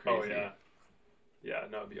 that'd be crazy. Oh yeah. Yeah,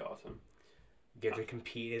 that would be awesome. Get to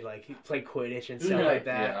compete and like play Quidditch and stuff Yeah. like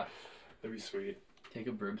that. Yeah. That'd be sweet. Take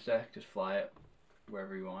a broomstick, just fly it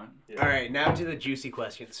wherever you want. Yeah. All right, now to the juicy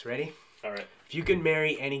questions. Ready? All right. If you could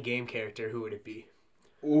marry any game character, who would it be?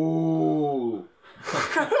 Ooh.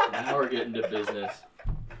 Now we're getting to business.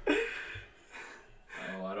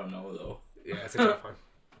 Oh, I don't know though. Yeah, that's a tough one.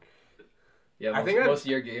 Yeah, I most, think I'd- most of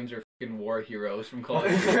your games are fucking war heroes from Call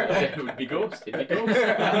of Duty. It would be Ghost. It'd be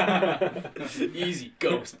Ghost. Easy,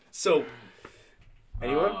 Ghost. So,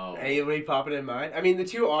 anyone? Wow. Anybody popping in mind? I mean, the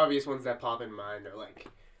two obvious ones that pop in mind are like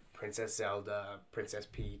Princess Zelda, Princess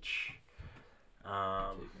Peach.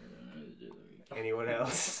 Anyone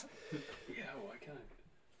else? Yeah, why can't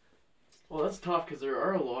Well, that's tough because there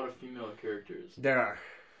are a lot of female characters. There are.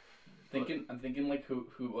 I'm thinking like who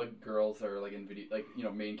like girls are like in video like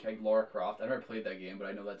main character Lara Croft. I never played that game, but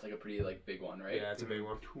I know that's like a pretty like big one, right? Yeah, that's a big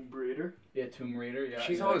one. Tomb Raider. Yeah, Tomb Raider. Yeah,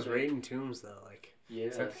 She's exactly. always raiding tombs though. Like,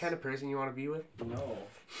 Yes. is that the kind of person you want to be with? No.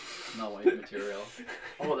 Not white material.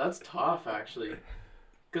 Oh, that's tough actually.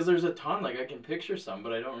 Because there's a ton. Like I can picture some,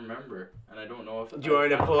 but I don't remember, and I don't know if. Do you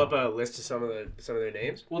want me to pull up a list of some of their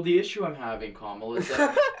names? Well, the issue I'm having, Kamal, is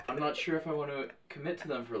that I'm not sure if I want to commit to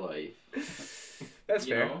them for life. That's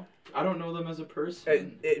You fair. know? I don't know them as a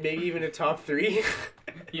person. Maybe even a top 3.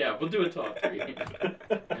 Yeah, we'll do a top 3.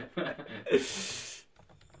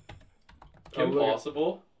 Kim look at-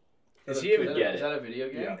 Possible, Is Is she? Could get is it. that a video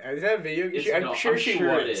game? Yeah. Is that a video? It's I'm not- sure I'm she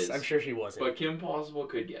sure was. it is. I'm sure she wasn't. but Kim Possible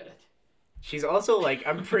could get it. She's also like,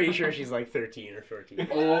 I'm pretty sure she's like 13 or 14.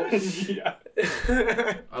 Oh, Yeah.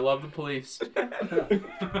 I love the police.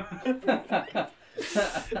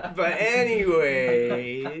 But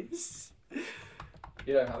anyways,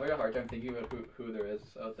 yeah, I'm having a hard time thinking about who there is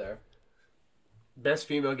out there. best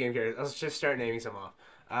female game character. Let's just start naming some off.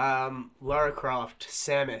 Lara Croft,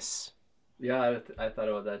 Samus, Yeah, I thought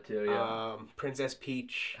about that too. Yeah, Princess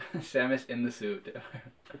Peach, Samus in the suit.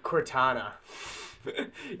 Cortana. You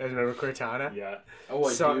guys remember Cortana? Yeah. Oh,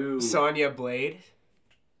 I do. Sonya Blade.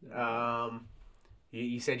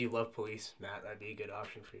 You said you love police, Matt. That'd be a good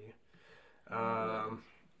option for you.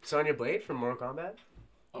 Sonya Blade from Mortal Kombat.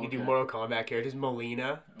 You do Mortal Kombat characters.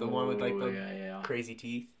 Melina, the one with like the yeah. crazy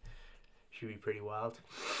teeth. Should be pretty wild.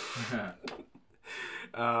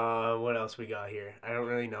 What else we got here? I don't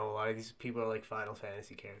really know. A lot of these people are like Final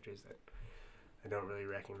Fantasy characters that I don't really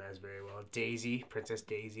recognize very well. Daisy, Princess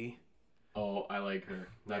Daisy. Oh, I like her.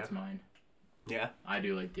 That's mine. Yeah, I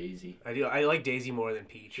do like Daisy. I do. I like Daisy more than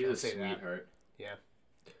Peach. She's I'll a say that. sweetheart.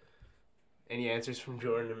 Any answers from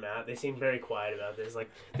Jordan and Matt? They seem very quiet about this.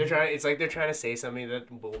 Like they're trying. It's like they're trying to say something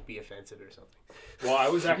that won't be offensive or something. Well, I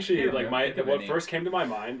was actually Yeah, like think of what any. first came to my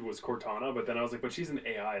mind was Cortana, but then I was like, but she's an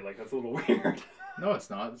AI. Like that's a little weird. No, it's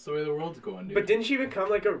not. It's the way the world's going, dude. But didn't she become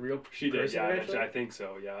like a real? She did. person Yeah, eventually? I think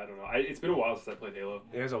so. Yeah, I don't know. It's been a while since I played Halo.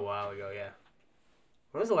 It was a while ago. Yeah.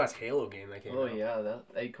 When was the last Halo game that came Oh out? yeah,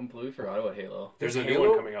 I completely forgot about Halo. There's There's a new Halo?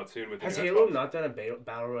 one coming out soon with. Has new Halo Xbox. not done a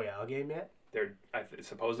battle royale game yet? They're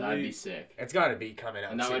supposedly. That'd be sick. It's got to be coming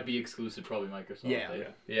out. And that soon. might be exclusive, probably Microsoft. Yeah. eh?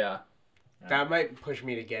 Yeah, That might push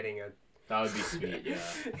me to getting a. That would be sweet, yeah.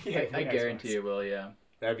 Yeah, I Xbox. guarantee it will. Yeah.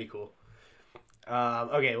 That'd be cool.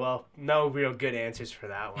 Okay, well, no real good answers for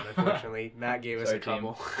that one, unfortunately. Matt gave us Sorry, a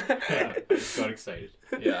couple. Yeah, just got excited.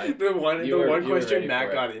 Yeah. the one You were question ready Matt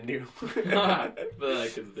for it. got into. But I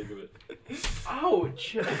couldn't think of it.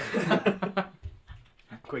 Ouch.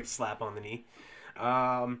 Quick slap on the knee.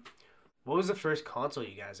 What was the first console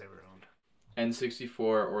you guys ever owned? N64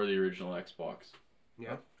 or the original Xbox.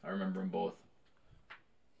 Yeah. I remember them both.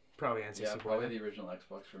 Probably N64. Yeah, probably the original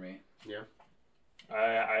Xbox for me. I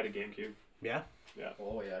had a GameCube. Yeah?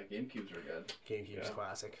 Oh yeah, GameCubes were good. GameCube's Yeah.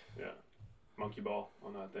 classic. Monkey Ball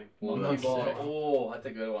on that thing. Monkey Ball. sick. Oh, that's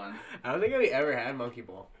a good one. I don't think I ever had Monkey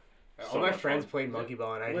Ball. So All my much friends fun. played Monkey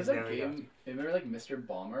Ball, and I was just that never got game? Remember like Mr.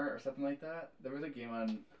 Bomber or something like that? There was a game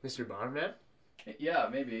on. Mr. Bomberman? Yeah,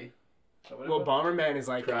 maybe. Is that what it Well, was? Bomberman is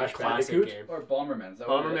like Crash a classic Bandicoot? game. Or Bomberman. Is that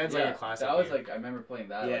what it is? Bomberman's like a Yeah, classic That was game. like I remember playing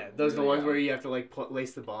that. Yeah, like, those are the really ones young. where you have to like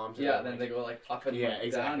lace the bombs. and Yeah, then, then they go like up and Yeah, like,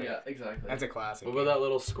 exactly. down. Yeah, exactly. That's a classic. What about that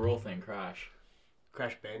little squirrel thing, Crash?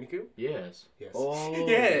 Crash Bandicoot? Yes. Yes. Oh,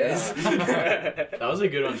 Yes. That was a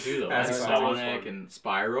good one too, though. That's Like a classic. Sonic and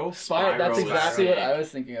Spyro. That's was exactly sick. what I was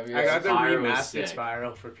thinking of. I got the Spyro was remastered sick.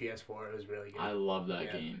 Spyro for PS4. It was really good. I love that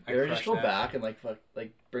Yeah. game. I You ever just crushed go that. back and like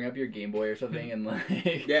bring up your Game Boy or something and like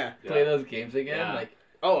Yeah. play those games again? Yeah. Like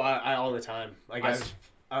Oh, I all the time. Like I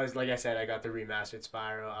I was like I said, I got the remastered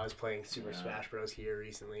Spyro. I was playing Super Yeah. Smash Bros. Here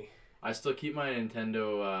recently. I still keep my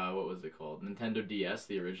Nintendo, what was it called? Nintendo DS,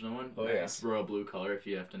 the original one. Oh, yeah. It's royal blue color, if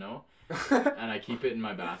you have to know. And I keep it in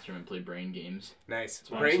my bathroom and play brain games. Nice. That's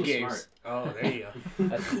why I'm Brain so games. Oh, there you go.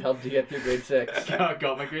 that helped you get through grade 6.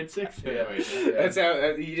 Got my grade 6. Yeah. Anyway, Yeah. That's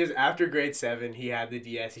how he just after grade 7 he had the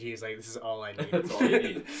DS. He was like, "This is all I need. That's all you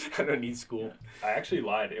need. I don't need school." I actually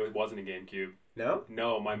lied. It wasn't a GameCube. No.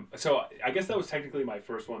 No, so I guess that was technically my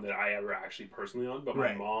first one that I ever actually personally owned. But my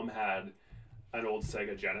Right. mom had an old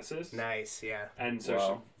Sega Genesis, Nice. Yeah. and so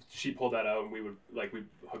Wow. she pulled that out, and we would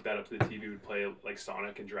hook that up to the TV. We'd play like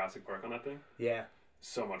Sonic and Jurassic Park on that thing. Yeah.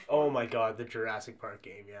 So much fun. Oh my God, the Jurassic Park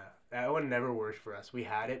game. Yeah, that one never worked for us. We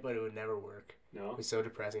had it, but it would never work. No. It was so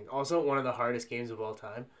depressing. Also, one of the hardest games of all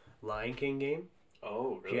time, Lion King game.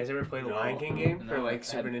 Oh Did really? you guys ever play the No. Lion King game for No, like I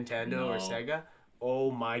Super Nintendo no. or Sega? Oh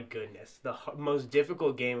my goodness, the most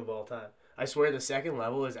difficult game of all time. I swear the second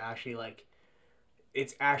level is actually like,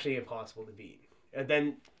 it's actually impossible to beat. And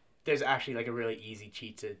then there's actually like a really easy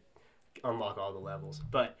cheat to unlock all the levels.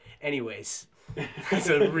 But anyways, it's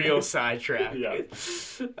a real sidetrack. Yeah.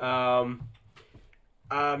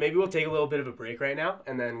 Maybe we'll take a little bit of a break right now,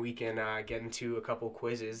 and then we can get into a couple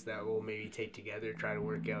quizzes that we'll maybe take together, try to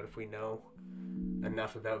work out if we know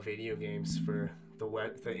enough about video games for the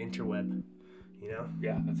interweb. You know?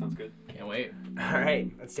 Yeah, that sounds good. Can't wait. All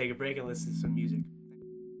right, let's take a break and listen to some music.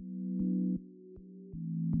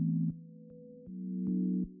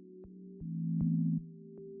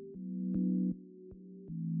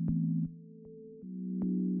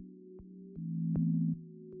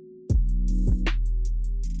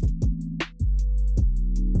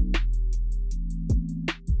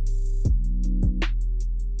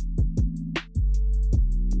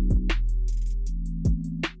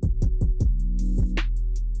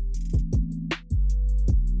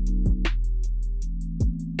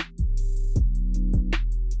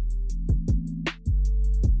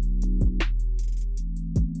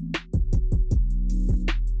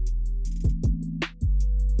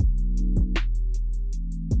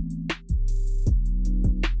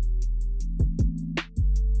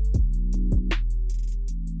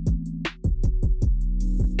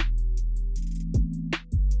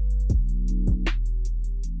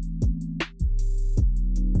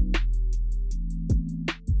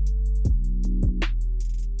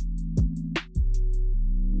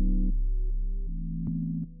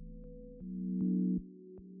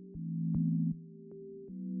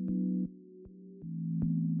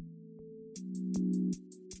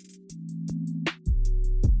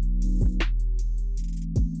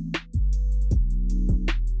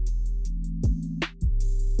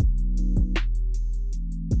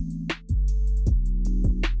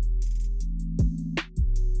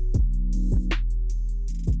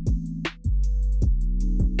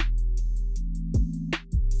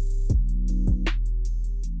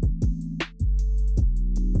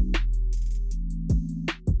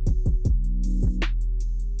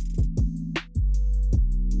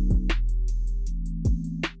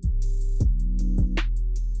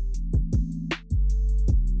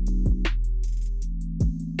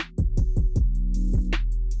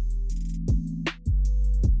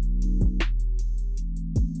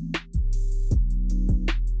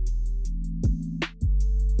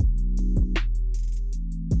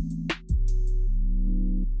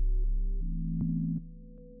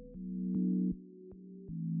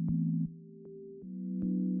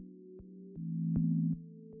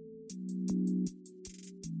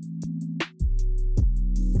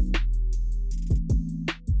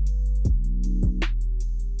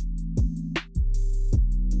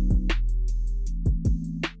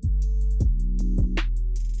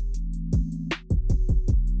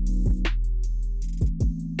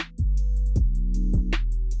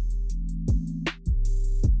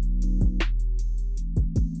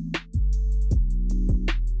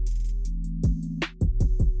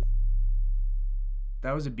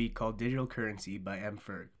 That was a beat called Digital Currency by M.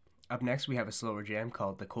 Ferg. Up next, we have a slower jam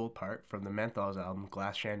called The Cold Part from the Menthols album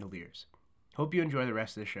Glass Chandeliers. Hope you enjoy the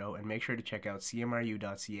rest of the show, and make sure to check out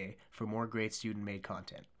cmru.ca for more great student-made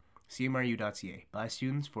content. cmru.ca, by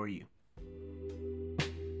students for you.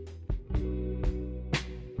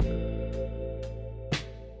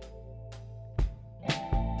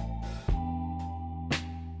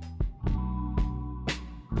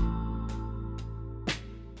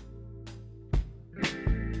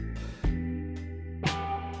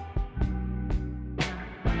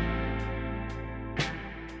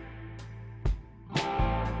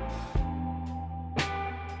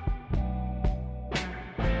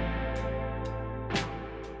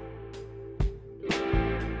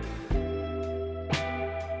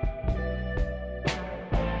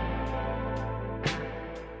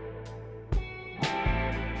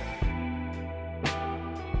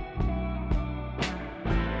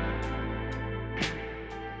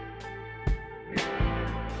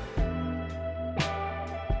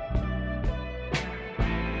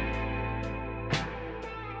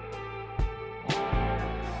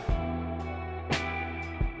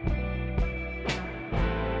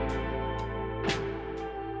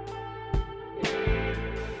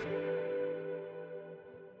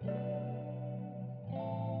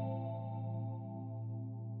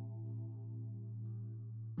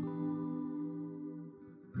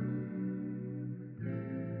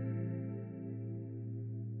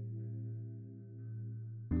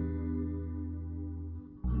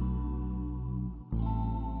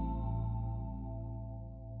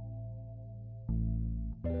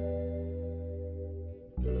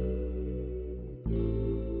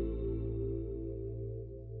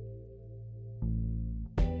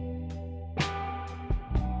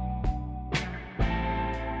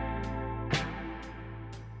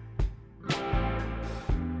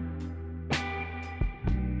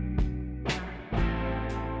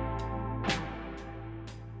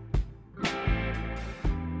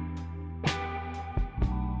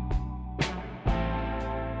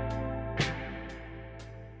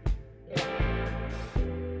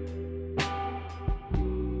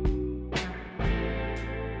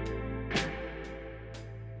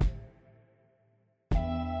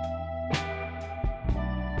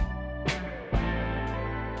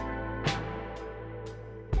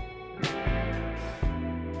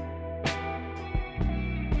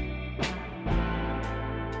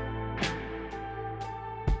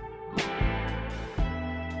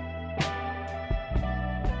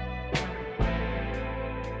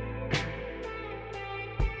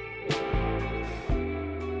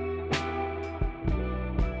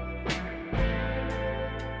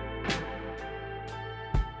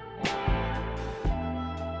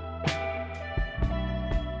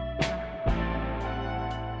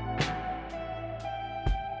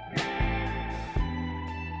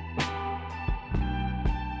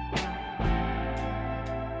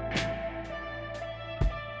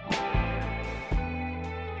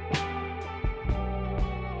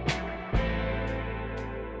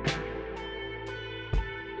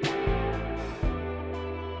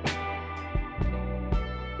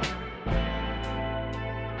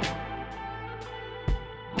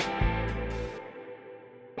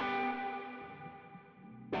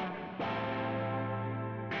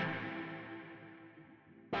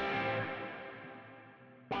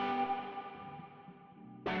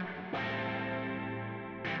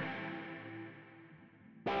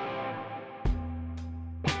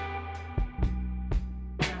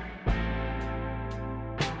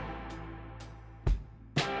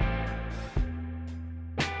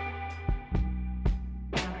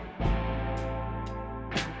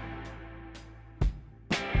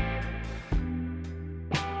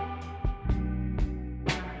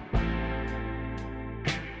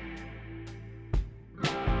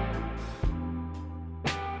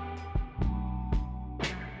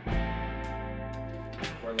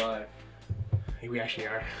 We're live. We actually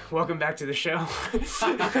are. Welcome back to the show.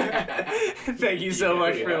 Thank you so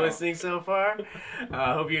much for listening so far.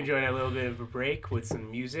 Hope you enjoyed a little bit of a break with some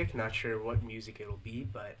music. Not sure what music it'll be,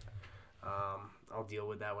 but I'll deal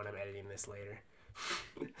with that when I'm editing this later.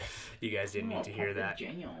 You guys didn't need to hear that.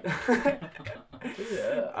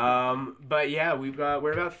 But yeah,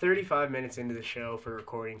 we're about 35 minutes into the show for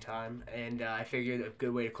recording time, and I figured a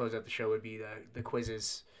good way to close out the show would be the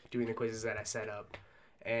quizzes, doing the quizzes that I set up.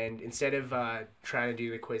 And instead of trying to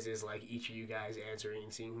do the quizzes like each of you guys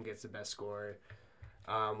answering, seeing who gets the best score,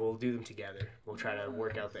 we'll do them together. We'll try to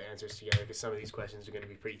work out the answers together because some of these questions are going to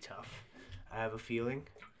be pretty tough, I have a feeling.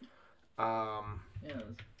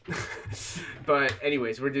 But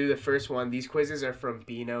anyways, we'll do the first one. These quizzes are from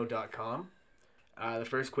Beano.com. The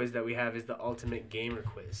first quiz that we have is the Ultimate Gamer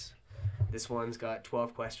Quiz. This one's got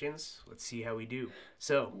 12 questions. Let's see how we do.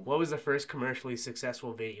 So, what was the first commercially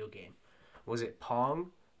successful video game? Was it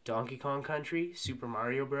Pong, Donkey Kong Country, Super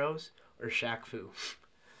Mario Bros., or Shaq Fu?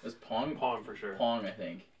 It was Pong. Pong for sure. Pong, I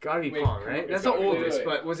think. Gotta be Wait, Pong, right? That's it's the gotta be- oldest, wait.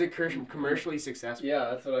 but was it commercially successful? Yeah,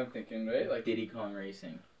 that's what I'm thinking, right? Like Diddy Kong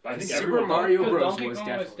Racing. I think Super everyone Mario because Bros. Donkey was Kong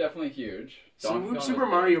definitely. was definitely huge. Donkey Kong Super was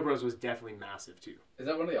Mario Bros. Was definitely massive too. Is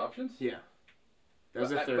that one of the options? Yeah. That was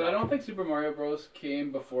the But third. I don't option. think Super Mario Bros.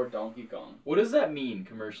 Came before Donkey Kong. What does that mean,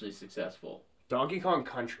 commercially successful? Donkey Kong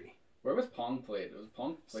Country. Where was Pong played? Was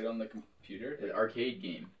Pong played on the computer? An arcade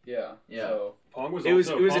game. Yeah. Yeah. So, Pong was It was-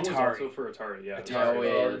 also it was Pong Atari. was also for Atari. Yeah. Atari. Oh,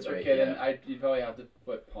 yeah, that's right. okay, Yeah. then you probably have to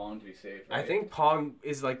put Pong to be safe. Right? I think Pong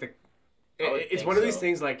is like the. I would It's think one of these so.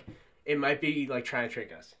 things like it might be like trying to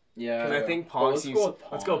trick us Yeah. because I think Pong Well, let's seems. go with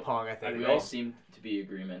Let's Pong. go Pong. I think. We right? all seem to be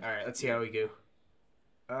agreement. All right, let's see how we go.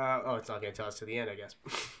 It's not gonna tell us to the end, I guess.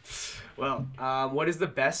 Well, what is the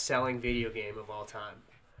best-selling video game of all time?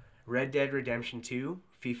 Red Dead Redemption 2,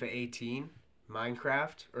 FIFA 18,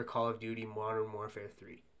 Minecraft, or Call of Duty Modern Warfare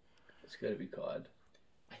 3? It's gotta be COD.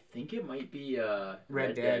 I think it might be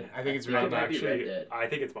Red Dead. I think it's it Red might Dead. be Red Actually, Dead. I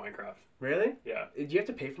think it's Minecraft. Really? Yeah. Do you have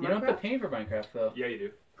to pay for you Minecraft? don't have to pay for Minecraft though. Yeah, you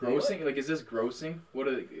do. Grossing? Like, is this grossing? What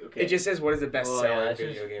are they? Okay. It just says what is the best-selling Oh, yeah, this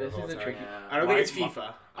video is- game this of all is a time. tricky- Yeah. I don't think it's My-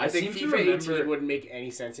 FIFA. I I think seem to FIFA 18 remember- wouldn't make any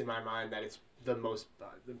sense in my mind that it's the most,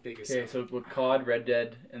 the biggest. Okay, so with COD, Red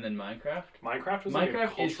Dead, and then Minecraft. Minecraft was like a Minecraft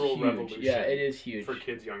is cultural huge. revolution. Yeah, it is huge. for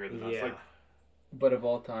kids younger than us. Yeah. Like, But of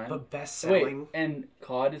all time. But best Wait, selling. and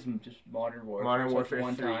COD is just Modern Warfare. Modern so it's Warfare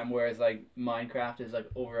one 3. time, whereas like Minecraft is like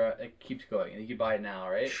it keeps going, and you can buy it now,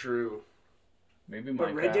 right? True. Maybe Minecraft.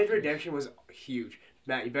 But Red Dead is- Redemption was huge.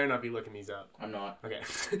 Matt, you better not be looking these up. I'm not. Okay.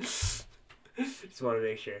 Just want to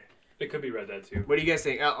make sure. it could be Red Dead too. What do you guys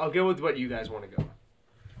think? I'll go with what you guys want to go.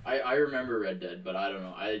 I remember Red Dead, but I don't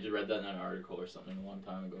know. I just read that in an article or something a long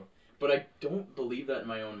time ago. But I don't believe that in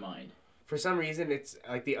my own mind. For some reason, it's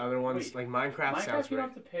like the other ones. Wait, like Minecraft sounds Minecraft you right.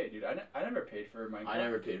 don't have to pay, dude. I never paid for Minecraft. I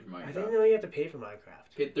never paid for Minecraft. I didn't know you had to pay for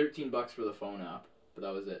Minecraft. Paid $13 for the phone app, but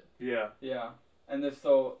that was it. Yeah. Yeah, and this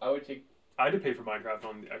so I would take I had to pay for Minecraft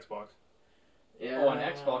on the Xbox. Yeah. on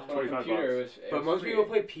Xbox, but on 25 computer bucks. it was. But most free. people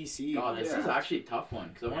play PC. God, this Yeah. is actually a tough one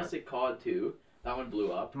because I want to say COD 2. That one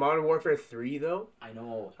blew up. Modern Warfare 3, though, I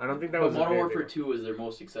know. I don't think that But was. a Modern very Warfare big 2 was their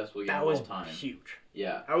most successful one. game That of was all time. huge.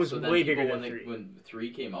 Yeah. That was so then way people, bigger when than 3. When 3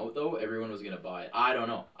 came out, though, everyone was going to buy it. I don't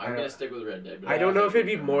know. I'm I going don't- to stick with Red Dead. But I don't know if it'd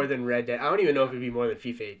be think more than Red Dead. I don't even know if it'd be more than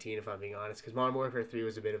FIFA 18, if I'm being honest, because Modern Warfare 3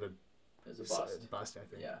 was a bit of a It's a bust. bust, I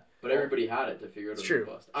think. Yeah. But everybody had it to figure out it It's was true. a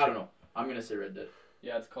bust. I don't know. I'm going to say Red Dead.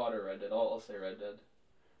 Yeah, it's COD or Red Dead. I'll say Red Dead,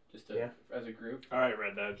 just to, Yeah. as a group. All right,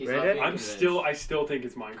 Red Dead. He's Red not Dead? being I convinced. still think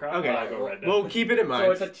it's Minecraft. Okay. But I'll go Red Dead. We'll keep it in mind.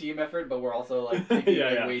 So it's a team effort, but we're also like taking Yeah,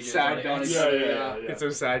 like, yeah. wages Side on it- on bets. each Yeah, other, yeah, yeah. Get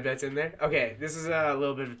some side bets in there. Okay, this is a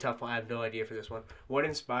little bit of a tough one. I have no idea for this one. What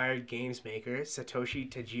inspired games maker Satoshi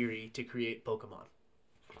Tajiri to create Pokemon?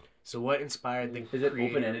 So what inspired the Is it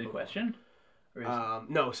creator open-ended of question? Or is- Pokemon?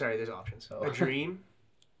 No, sorry, there's options. Oh. A dream,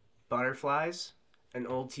 butterflies, an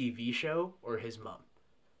old TV show, or his mom.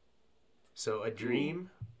 So a dream,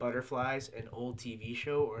 butterflies, an old TV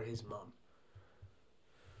show, or his mom.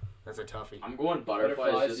 That's a toughie. I'm going butterflies,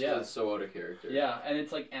 Butterflies, just because yeah. it's so out of character. Yeah, and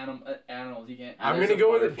it's like animals. You can't. I'm There's gonna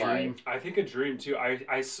go with a butterfly. dream. I think a dream too.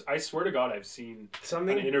 I swear to God, I've seen an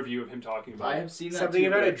Something interview of him talking about I it. have seen that something too,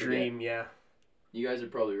 about but a I forget. dream, yeah. You guys are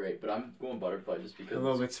probably right, but I'm going butterfly just because. A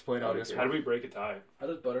little bit split on Okay. this How one. do we break a tie? How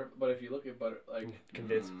does butter? But if you look at butter, like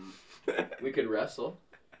Convinced. We could wrestle.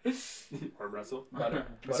 Arm wrestle? butter.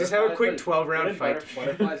 Let's just have a quick butterflies- 12-round wouldn't fight.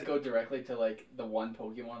 Butterflies go directly to like the one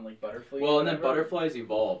Pokemon, like Butterfly. Well, or and then whatever? butterflies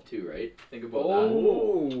evolve too, right? Think about Oh,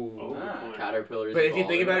 Oh. good Ah. point. that. Caterpillars. But if you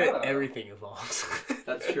think evolve. about it, Yeah. everything evolves.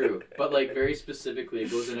 That's true. But like very specifically,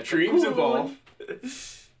 it goes in a Dreams cocoon. evolve.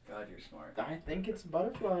 God, you're smart. I think it's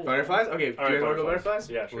butterflies. Butterflies? Okay, All do you right, guys want to go butterflies. butterflies?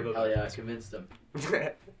 Yeah, sure. We'll go Hell yeah, I convinced them.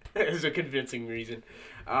 butterflies. There's a convincing reason.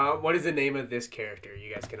 What is the name of this character?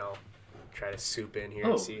 You guys can all try to soup in here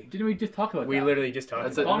Oh, and see. didn't we just talk about We that? literally just talked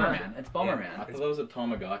That's about a- Bomberman. It's Bomberman. I thought that was a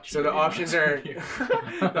Tamagotchi. So the game. options are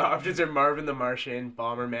the options are Marvin the Martian,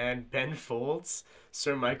 Bomberman, Ben Folds,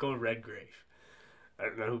 Sir Michael Redgrave. I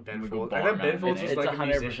don't know who Ben We go Folds. I thought Ben Bomberman. Folds was It's like a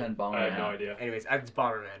musician. 100% Bomberman. I have no idea. Anyways, it's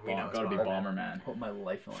Bomberman. We know it's Gotta be Bomberman. Bomberman. Put my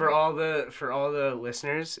life on For all the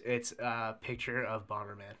listeners, it's a picture of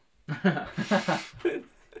Bomberman.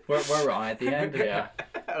 We're wrong at the end. Yeah.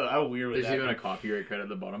 How weird was There's that? even a copyright credit at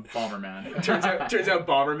the bottom. Bomberman. turns out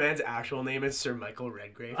Bomberman's actual name is Sir Michael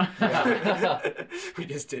Redgrave. We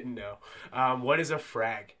just didn't know. What is a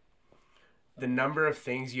frag? The number of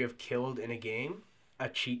things you have killed in a game, a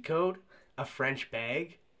cheat code, a French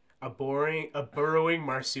bag, a burrowing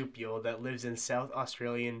marsupial that lives in South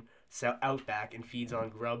Australian outback and feeds on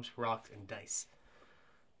grubs, rocks, and dice.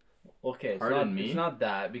 Okay, it's Pardon not, me? it's not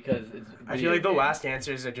that because it's. I feel like the last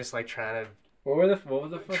answers are just like trying What was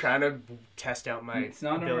the first? to test out my It's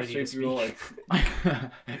not a ability to marsupial. speak.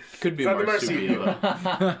 Could be It's a not the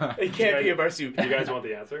marsupial. It can't be a marsupial. You guys want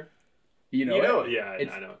the answer? You know, You know it. it. Yeah,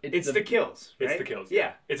 It's, I know. It's the kills. It's right? the kills.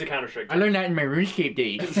 Yeah. It's a Counter-Strike. I learned that in my RuneScape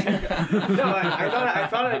days. No, I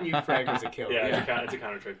thought I knew frag was a kill. Yeah, Yeah, it's a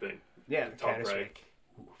Counter-Strike thing. yeah, Top Counter-Strike.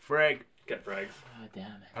 Frag. Get frags. Oh, damn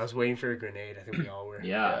it. I was waiting for a grenade. I think we all were.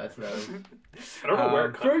 Yeah. that's what I was. I don't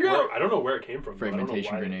know Frag I don't know where it came from. But I don't know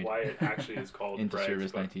Fragmentation why, grenade. why it actually is called Into frags,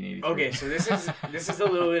 service but 1983. Okay, so this is a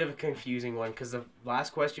little bit of a confusing one because the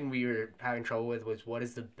last question we were having trouble with was what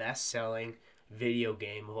is the best-selling video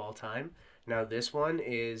game of all time? Now this one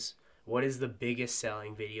is what is the biggest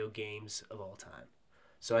selling video games of all time?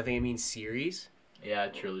 So I think it means series. Yeah,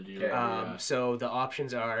 trilogy. Okay. Yeah. So the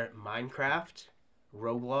options are Minecraft,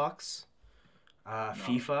 Roblox,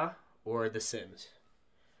 FIFA, or The Sims.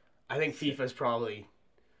 I think FIFA's probably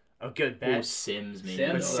a good Oh, bet. Sims, maybe.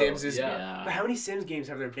 Sims, But though. Sims is. yeah. But how many Sims games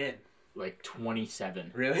have there been? Like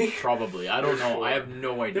 27. Really? Probably. I don't There's know. four. I have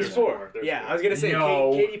no idea. There's four. There's Yeah, four. I was gonna say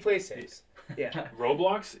No. Katie plays Sims. Yeah,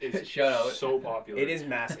 Roblox is Shut out. so popular. it is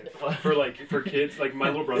massive. for kids. Like my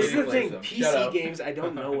little brother This is the plays thing. them. PC Shut up. games I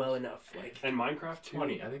don't know well enough. Like and Minecraft too.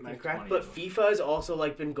 20. I think there's Minecraft, 20 but of them. FIFA has also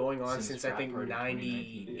like been going on Since since I Frat think Party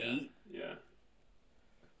 98. 2019. Yeah.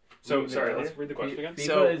 So Maybe sorry. later. Let's read the question again. FIFA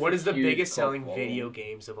So, is what a is the huge biggest cult selling following. video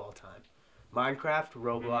games of all time? Minecraft,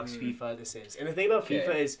 Roblox, Mm. FIFA, The Sims. And the thing about FIFA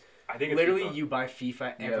Okay. is I think it's literally FIFA. you buy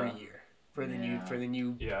FIFA every Yeah. year for the Yeah.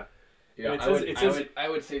 new. Yeah. Yeah, It I says- would, it I says- would. I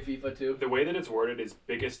would say FIFA too. The way that it's worded is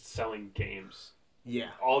biggest selling games.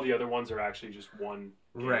 Yeah, All the other ones are actually just one.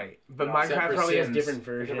 Game. right. But No, except Minecraft for probably has Sims. different Except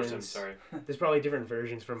for versions. Sims, sorry. There's probably different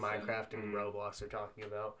versions for Sims. Minecraft and Mm. Roblox they're talking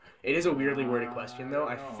about. It is a weirdly worded question though.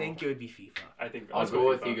 I I don't know. think it would be FIFA. I think I'll also go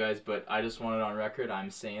with FIFA. you guys, but I just want it on record. I'm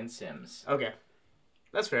saying Sims. Okay,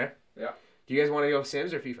 that's fair. Yeah. Do you guys want to go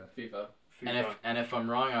Sims or FIFA? FIFA. And if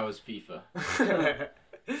I'm wrong, I was FIFA.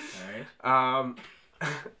 All right.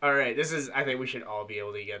 All right. This is. I think we should all be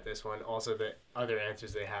able to get this one. Also, the other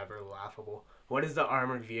answers they have are laughable. What is the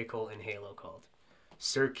armored vehicle in Halo called?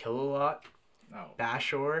 Sir Killalot, No.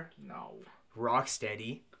 Bashor, No.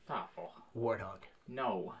 Rocksteady, Oh, Warthog.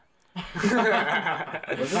 no.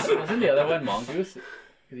 Wasn't the other one Mongoose? 'Cause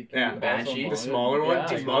he- Yeah, he Banshee. also The Mongoose. smaller one. Yeah,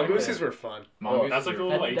 Dude, smaller mongooses one. were fun. Mongoose That's like a are-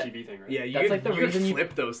 little That- ATV thing, right? Yeah, you That's could, like the you could reason you-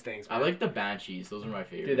 flip those things. I man. like the Banshees. Those are my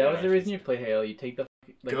favorite. Dude, that was the Banshees. reason you play Halo. You take the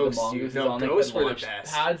Ghosts, the dude. mongooses No, on like ghosts the were the launch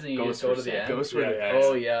best. pads and you Ghosts just go were to the sick. end. Ghosts were Yeah, the yeah. best.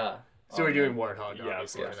 Oh yeah. So Oh, we're doing man. Warthog Yeah, of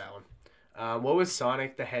obviously for course. that one. What was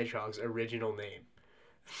Sonic the Hedgehog's original name?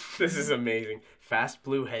 This is amazing. Fast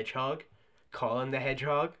Blue Hedgehog, Colin the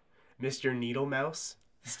Hedgehog, Mr. Needle Mouse,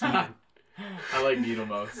 Steven. I like Needle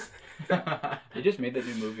Mouse. They just made that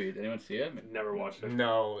new movie. Did anyone see it? Never watched it.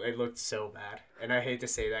 No, it looked so bad. And I hate to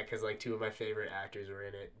say that because like two of my favorite actors were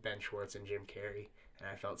in it, Ben Schwartz and Jim Carrey. And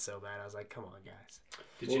I felt so bad. I was like, come on, guys.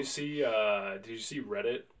 Did Well- you see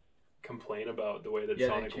Reddit complain about the way that Yeah,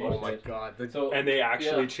 they Sonic changed Oh was? my it. god. The, So And they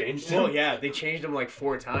actually Yeah. changed well, it. yeah, they changed them like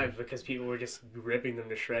 4 times because people were just ripping them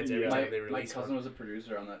to shreds every Yeah. time they my released cousin one. was a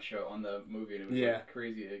producer on that show, on the movie, and it was Yeah. like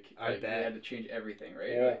crazy. Like, I like, bet. they had to change everything, right?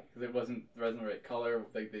 Yeah. Because it wasn't the right color.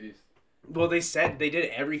 Like they just. Well, they said they did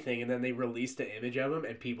everything, and then they released the image of him,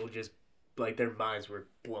 and people just like their minds were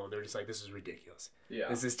blown. They're just like, "This is ridiculous. Yeah.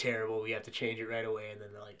 This is terrible. We have to change it right away." And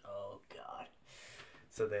then they're like, "Oh god."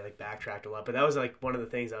 So they like backtracked a lot, but that was like one of the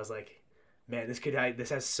things I was like, "Man, this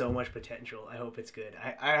has so much potential. I hope it's good."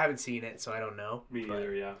 I haven't seen it, so I don't know. Me but-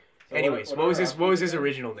 either. Yeah. So Anyways, what was his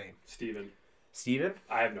original name? Steven. Steven?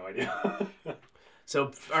 I have no idea.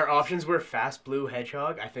 So our options were Fast Blue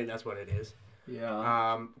Hedgehog. I think that's what it is.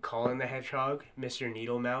 Yeah. Colin the Hedgehog, Mr.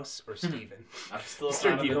 Needle Mouse, or Steven. I'm still a Mr.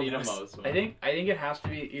 fan of the Needle Needle Mouse. Mouse one. I think it has to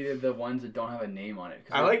be either the ones that don't have a name on it.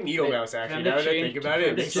 'Cause I they- like Needle they- Mouse actually. for them Now to that I change- think about it,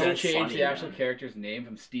 it They makes should sense. change funny, the actual man. character's name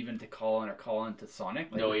from Steven to Colin or Colin to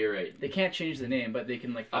Sonic. Like, No, you're right. they can't change the name, but they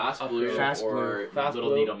can like Fast upgrade Blue it. Fast or Fast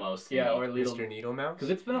Little Blue. Needle Mouse. to Yeah, me. or Little. Mr. Needle Mouse.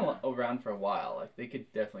 Because it's been around for a while. Like they could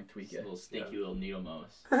definitely tweak This it. little stinky little Needle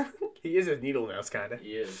Mouse. He is a Needle Mouse kind of.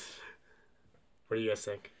 He is. What do you guys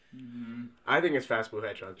think? Mm-hmm. I think it's Fast Blue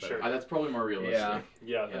Hedgehog. Better. Sure. That's probably more realistic. Yeah.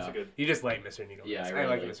 Yeah, that's Yeah. a good. You just like Mr. Needle Yeah, Mouse. I really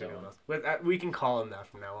like like Mr. that Needle one. Mouse. But we can call him that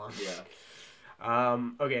from now on. Yeah.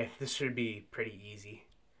 Okay, this should be pretty easy.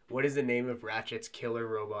 What is the name of Ratchet's killer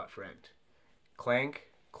robot friend? Clank,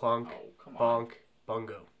 Clunk, Oh, come on. Bonk,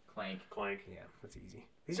 Bungo. Clank. Clank. Yeah, that's easy.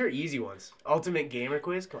 These are easy ones. Ultimate Gamer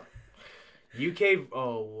Quiz? Come on. UK...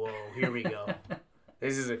 Oh, whoa. Here we go.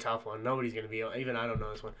 This is a tough one. Nobody's going to be... Even I don't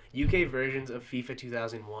know this one. UK versions of FIFA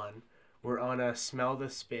 2001 were on a smell the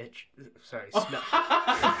spitch... Sorry, smell...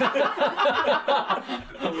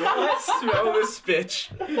 What? Smell the spitch.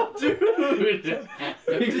 Dude,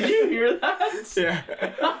 did you hear that? Yeah.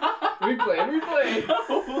 Replay.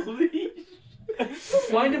 Holy!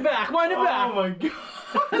 Wind it back. Oh my god!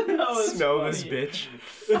 That was Smell funny. this bitch.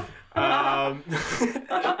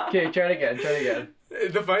 Okay, try it again.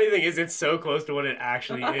 The funny thing is, it's so close to what it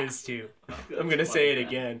actually is, too. I'm going to say it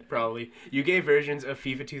again, probably. UK versions of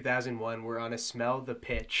FIFA 2001 were on a smell the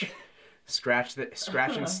pitch, scratch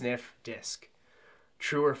and sniff disc.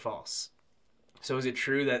 True or false? So is it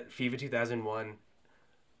true that FIFA 2001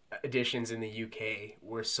 editions in the UK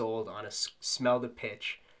were sold on a smell the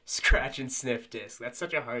pitch, scratch and sniff disc? That's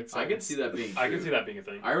such a hard I sentence. can see that being true. I can see that being a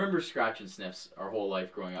thing. I remember scratch and sniffs our whole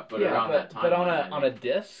life growing up, but Yeah, around that time. but on a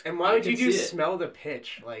disc. And why I would can you do see it. smell the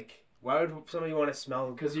pitch? Like, why would somebody want to smell?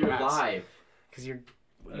 Because you're live. Because you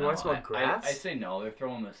No, want to smell grass? I say no. They're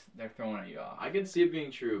throwing you off. I can see it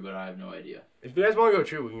being true, but I have no idea. If you guys want to go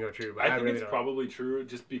true, we can go true. But I I think really it's don't. probably true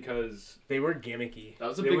just because They were gimmicky. That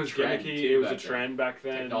was a it big was trend. gimmicky. too It was a back then. trend back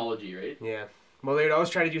then. Technology, right? Yeah. Well, they'd always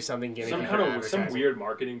try to do something gimmicky. Some for kind of advertising. weird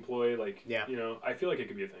marketing ploy, like Yeah. I feel like it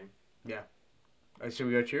could be a thing. Should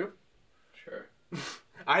we go true? Sure.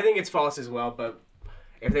 I think it's false as well, but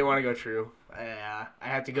if they want to go true, I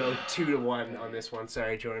have to go 2-1 on this one.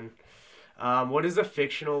 Sorry, Jordan. What is the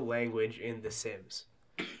fictional language in The Sims?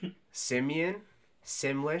 Simian,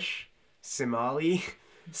 Simlish, Somali,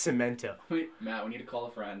 Cemento. Wait, Matt, we need to call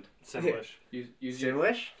a friend. Simlish. Use your...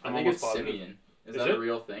 Simlish? I I'm think almost it's positive. simian. Is Is that it? a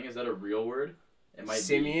real thing? Is that a real word? It might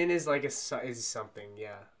Simian is like is something.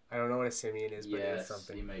 Yeah, I don't know what a simian is, be. but it is Yes,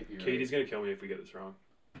 something. you might be right. Katie's gonna kill me if we get this wrong.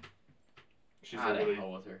 She's Ah, the really.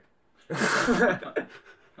 hell with her.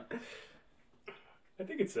 I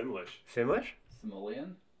think it's Simlish. Simlish?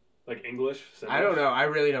 Simoleon? Like English. Simlish? I don't know. I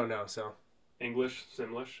really don't know. So, English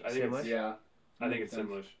Simlish. I think Simlish? it's. Yeah. I think it's Makes sense.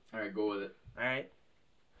 Simlish. All right, go with it. all right.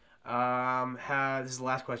 This is the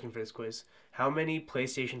last question for this quiz. How many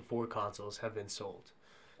PlayStation 4 consoles have been sold?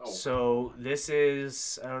 Oh. So this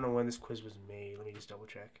is, I don't know when this quiz was made. Let me just double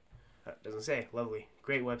check. Doesn't say. Lovely.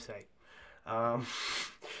 Great website.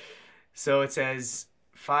 So it says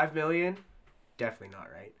 5 million. Definitely not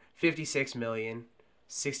right. 56 million.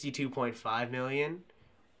 62.5 million.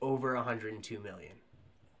 Over 102 million.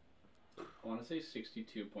 I want to say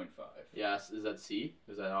 62.5. Yes, is that C?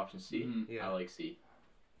 Is that option C? Mhm. Yeah. I like C.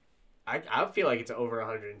 I feel like it's over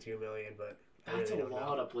 102 million, but I That's really a don't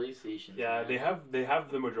lot know. of PlayStations. Yeah, man. they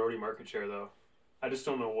have the majority market share though. I just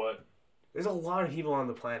don't know what. There's a lot of people on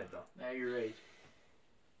the planet, though. Yeah, you're right.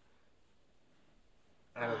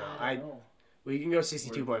 I don't know. Well, you can go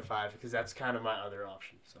 62.5 because that's kind of my other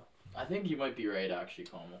option. So, I think you might be right, actually,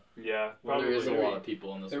 Como. Yeah, Well, probably. there is a lot of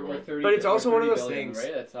people in this We're world. 30, But it's we're also one of 30 those billion, things-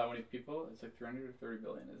 right? That's how many people? It's like 300 or 30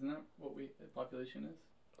 billion. Isn't that what the population is?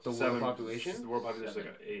 the world population. The world population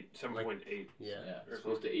is like 7.8, Yeah. Yeah, it's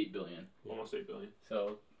close to 8 billion. almost 8 billion.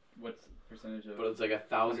 So, what's the percentage of? But it's like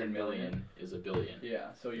 1,000 million is a billion.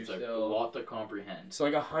 Yeah. So you're It's like still. a lot to comprehend. So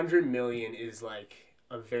like 100 million is like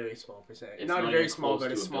a very small percentage. It's Not not a very even small, close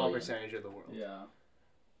but a to a small billion. percentage of the world. Yeah.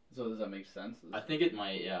 So does that make sense? I think it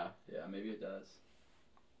might, yeah. Yeah, maybe it does.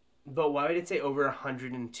 But why would it say over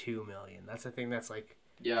 102 million? That's the thing that's like...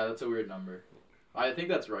 Yeah, that's a weird number. I think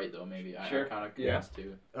that's right, though, maybe. I Sure. kind of Yeah. guessed,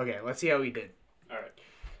 too. Okay, let's see how we did. Alright.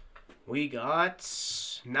 We got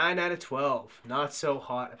 9 out of 12. Not so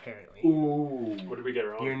hot, apparently. Ooh. What did we get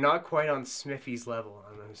wrong? You're not quite on Smithy's level. I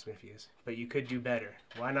don't know who Smithy is. But you could do better.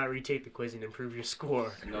 Why not retake the quiz and improve your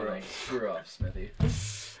score? No, no. You're up, Smithy. Did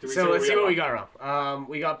we So say let's see what we wrong? got wrong.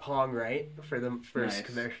 We got Pong right for the first Nice.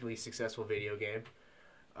 commercially successful video game.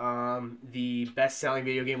 The best-selling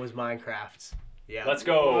video game was Minecraft. Yeah. Let's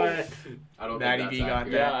go. I don't Matty think B that's got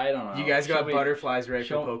accurate. that. Yeah, I don't know. You guys got Show me- butterflies right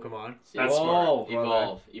show- for Pokemon. That's Whoa, smart.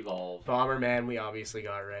 Evolve. Evolve. Bomberman we obviously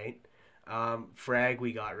got right. Frag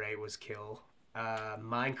we got right was Kill.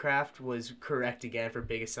 Minecraft was correct again for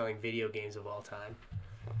biggest selling video games of all time.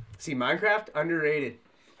 See, Minecraft underrated.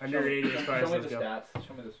 Underrated as far as Show me those the go. stats.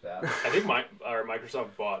 Show me the stats. I think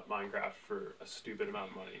Microsoft bought Minecraft for a stupid amount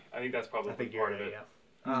of money. I think that's probably I think you're part of right, it.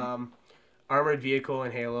 yeah. Armored Vehicle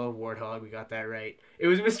in Halo, Warthog, we got that right. It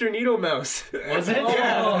was Mr. Needle Mouse. Was it?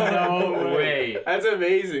 Yeah. Oh, no way. That's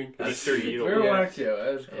amazing. Mr. We Needle. were Yeah. one or two.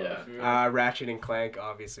 That was close. Yeah. We were- Ratchet and Clank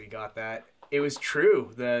obviously got that. It was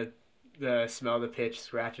true. The smell the pitch,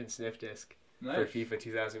 scratch and sniff disc for nice. FIFA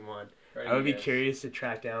 2001. Right, I would be yes. curious to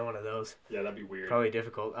track down one of those. Yeah, that'd be weird. Probably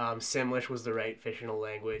difficult. Simlish was the right fictional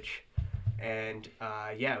language, and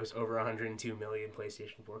it was over 102 million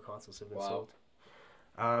PlayStation 4 consoles have been Wow. sold.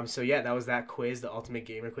 So yeah, that was that quiz, the Ultimate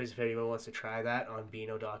Gamer Quiz. If anyone wants to try that on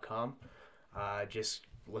Beano.com, just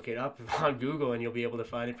look it up on Google and you'll be able to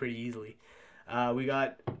find it pretty easily.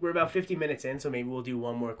 We're about 50 minutes in, so maybe we'll do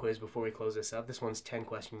one more quiz before we close this up. This one's 10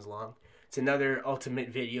 questions long. It's another Ultimate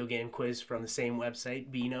Video Game Quiz from the same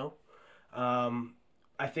website, Beano.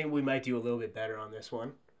 I think we might do a little bit better on this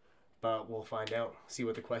one, but we'll find out. See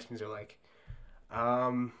what the questions are like.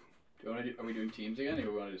 Are we doing teams again, or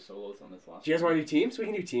do we want to do solos on this last? Do you guys want to do teams? We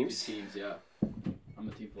can do teams. Teams, yeah. I'm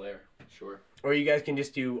a team player. Sure. Or you guys can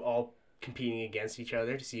just do all competing against each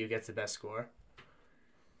other to see who gets the best score.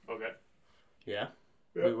 Okay. Yeah?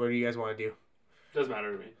 Yeah. What do you guys want to do? Doesn't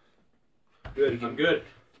matter to me. Good. I'm good.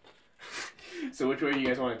 So which way do you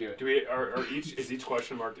guys want to do it? Do we is each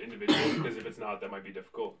question marked individually? Because if it's not, that might be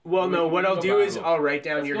difficult. Well, no. What I'll do is I'll write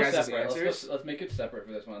down Let's your go guys' separate. answers. Let's make it separate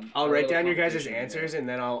for this one. I'll A write little down your guys' competition in answers, there. and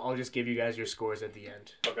then I'll just give you guys your scores at the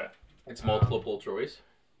end. Okay. It's multiple choice.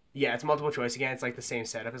 Yeah, it's multiple choice again. It's like the same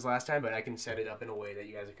setup as last time, but I can set it up in a way that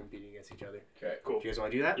you guys are competing against each other. Okay. Cool. Do you guys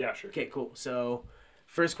want to do that? Yeah, sure. Okay, cool. So,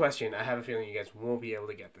 first question. I have a feeling you guys won't be able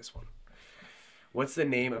to get this one. What's the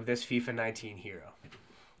name of this FIFA 19 hero?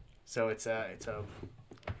 So it's a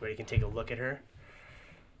where you can take a look at her.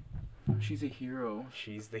 She's a hero.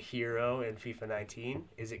 She's the hero in FIFA 19.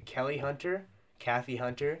 Is it Kelly Hunter, Kathy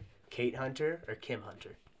Hunter, Kate Hunter, or Kim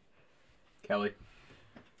Hunter? Kelly.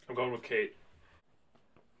 I'm going with Kate.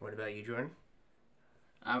 What about you, Jordan?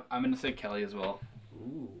 I'm gonna say Kelly as well.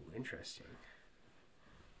 Ooh, interesting.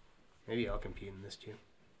 Maybe I'll compete in this too.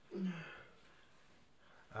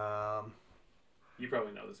 You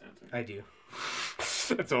probably know this answer. I do.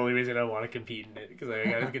 That's the only reason I want to compete in it, because I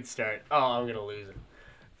got a good start. Oh, I'm going to lose it.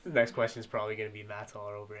 The next question is probably going to be Matt's all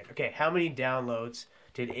over it. Okay, how many downloads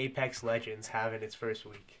did Apex Legends have in its first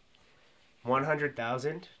week?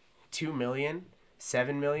 100,000, 2 million,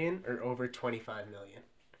 7 million, or over 25 million?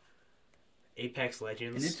 Apex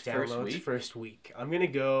Legends In its downloads first week? I think I'm going to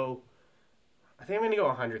go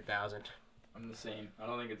 100,000. I'm the same. I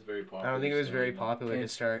don't think it's very popular. I don't think it was very popular Okay. to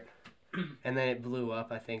start. And then it blew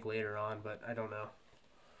up, I think, later on, but I don't know.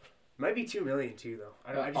 Might be 2 million too, though.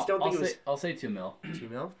 I just don't think it was I'll say 2 mil. 2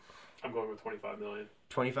 mil. I'm going with 25 million.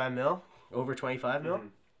 25 mil, over 25 mil. Mhm.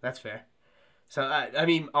 That's fair. So I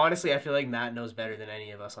mean, honestly, I feel like Matt knows better than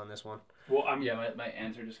any of us on this one. Well, I'm Yeah, my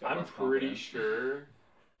answer just got I'm less pretty confident. sure.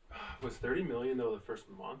 Was 30 million though the first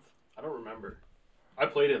month? I don't remember. I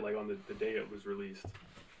played it like on the day it was released.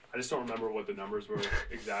 I just don't remember what the numbers were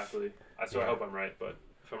exactly. I hope I'm right, but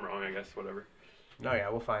if I'm wrong, I guess whatever. No, yeah,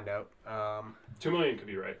 we'll find out. 2 million could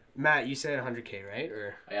be right. Matt, you said 100K, right?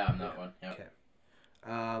 Or Yeah, I'm that one. Yeah.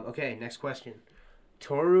 Okay. Okay, next question.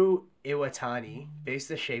 Toru Iwatani based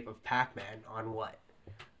the shape of Pac-Man on what?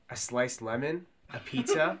 A sliced lemon, a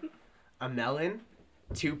pizza, a melon,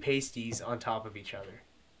 2 pasties on top of each other.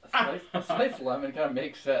 A sliced lemon kind of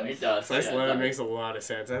makes sense. It does. Sliced yeah, lemon it makes a lot of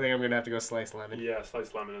sense. I think I'm going to have to go sliced lemon. Yeah,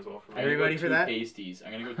 sliced lemon as well for me. Are you ready for that? Pasties.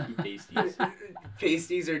 I'm gonna go 2 pasties.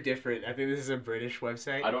 Pasties are different. I think this is a British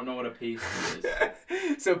website. I don't know what a pasty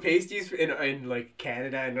is. So pasties in like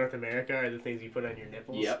Canada and North America are the things you put on your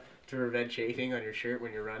nipples Yep. to prevent chafing on your shirt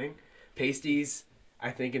when you're running. Pasties,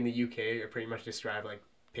 I think in the UK are pretty much described like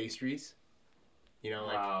pastries. You know,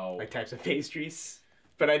 Wow. like types of pastries.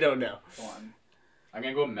 But I don't know. Go on. I'm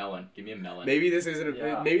gonna go melon. Give me a melon. Maybe this isn't.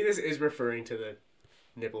 Yeah. Maybe this is referring to the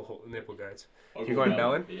nipple guards. I'll You're go going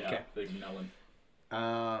melon? Yeah, Okay. big melon.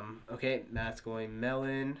 Okay, Matt's going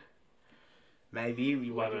melon. Maybe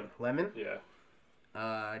you want Lemon. lemon.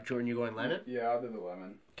 Yeah. Jordan, you going lemon? Yeah, I'll do the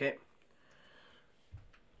lemon. Okay.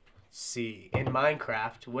 See, in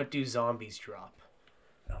Minecraft, what do zombies drop?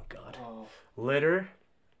 Oh God. Oh. Litter,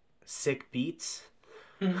 sick beets,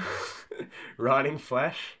 rotting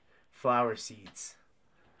flesh, flower seeds.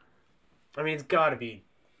 I mean, it's got to be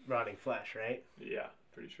rotting flesh, right? Yeah,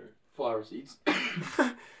 pretty sure. Flower seeds.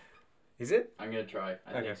 Is it? I'm gonna try.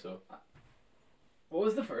 I Okay. think so. What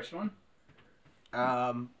was the first one?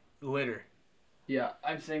 Litter, Yeah,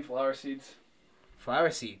 I'm saying flower seeds. flower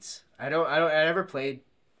seeds. I never played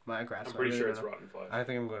Minecraft. I'm so I pretty really sure don't it's know. rotten flesh. I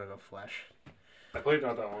think I'm gonna go flesh. I played it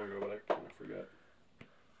not that long ago, but I kind of forget.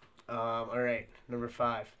 All right, number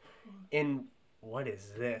 5. In what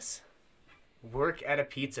is this? Work at a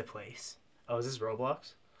pizza place. Oh, is this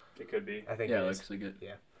Roblox? It could be. I think Yeah, it it is. looks like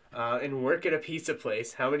it. And work at a pizza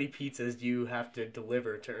place. How many pizzas do you have to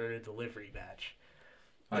deliver to earn a delivery badge?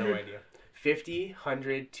 No 100. idea. 50,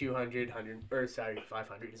 100, 200, 100, or sorry,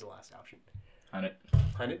 500 is the last option. 100.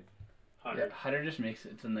 100? 100. Yeah, 100 just makes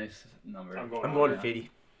it's a nice number. I'm going. I'm going to yeah. 50.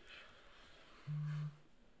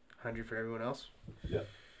 100 for everyone else? Yep.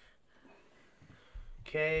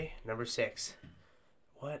 Okay, number 6.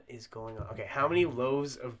 What is going on? Okay, how many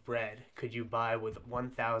loaves of bread could you buy with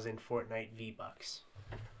 1,000 Fortnite V-Bucks?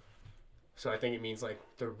 So I think it means like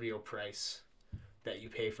the real price that you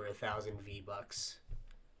pay for 1,000 V-Bucks.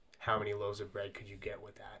 How many loaves of bread could you get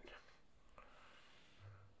with that?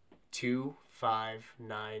 2, 5,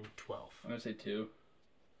 9, 12. I'm gonna say 2.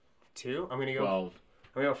 2? I'm gonna go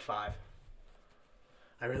 12. 5.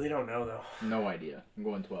 I really don't know though. No idea. I'm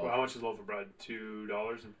going 12. Well, how much is a loaf of bread?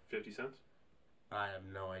 $2.50. I have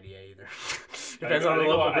no idea either. I Depends think on the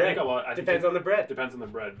loaf of bread. I think a lot. I think Depends on the bread. Depends on the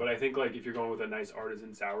bread, but I think like if you're going with a nice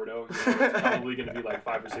artisan sourdough, it's probably going to be like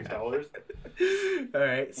 $5 or $6. All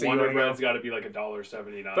right. So Wonder you wanna bread's go, got to be like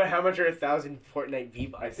 $1.79. but how much are 1,000 Fortnite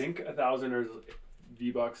V-Bucks? I think 1,000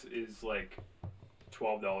 V-Bucks is like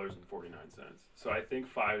 $12.49. So I think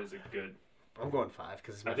 5 is a good. I'm going 5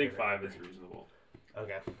 because I think 5 is reasonable.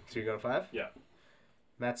 Okay. So you're going 5? Yeah.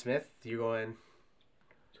 Matt Smith, you're going.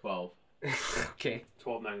 12. Okay.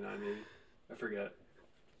 $12.99 maybe. I forget.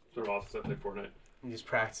 It's been a while since I played Fortnite. You're just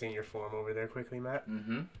practicing your form over there quickly, Matt.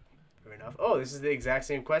 Mm-hmm. Fair enough. Oh, this is the exact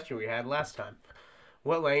same question we had last time.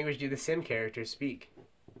 What language do the Sim characters speak?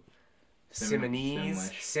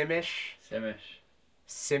 Simonese, Simish,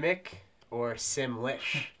 Simic, or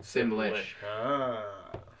Simlish? Simlish. Ah.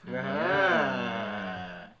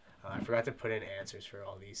 Ah. Oh, I forgot to put in answers for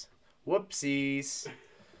all these. Whoopsies.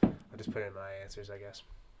 I'll just put in my answers, I guess.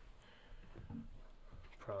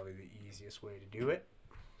 Probably the easiest way to do it.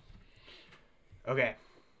 Okay.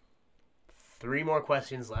 3 more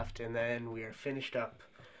questions left, and then we are finished up.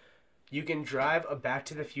 You can drive a Back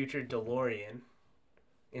to the Future DeLorean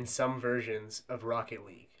in some versions of Rocket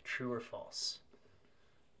League. True or false?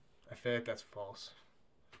 I feel like that's false.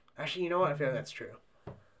 Actually, you know what? I feel like that's true.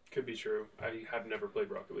 Could be true. I have never played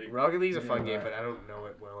Rocket League. Rocket League's a fun Yeah. game, but I don't know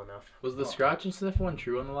it well enough. Was the scratch and sniff one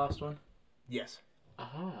true on the last one? Yes.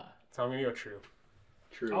 Aha. So I'm going to go true.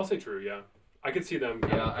 True. I'll say true, yeah. I could see them.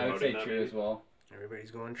 Yeah, I would say promoting that, true maybe. as well.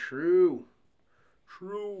 Everybody's going true.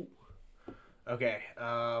 True. Okay.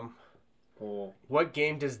 Oh. What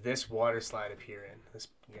game does this water slide appear in? This,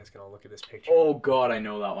 you guys can all look at this picture. Oh God, I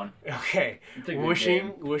know that one. Okay. It's a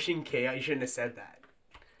good Whooshing Chaos. You shouldn't have said that.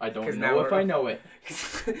 I don't 'Cause now know if we're- I know it.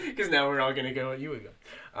 Because now we're all going to go what you would go.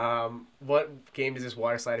 What game does this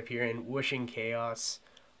water slide appear in? Whooshing Chaos,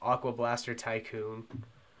 Aqua Blaster Tycoon,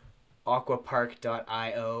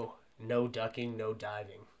 Aquapark.io, No Ducking, No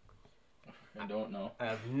Diving. I don't know. I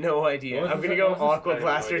have no idea. What was I'm going to this- go what was this? Aqua I have no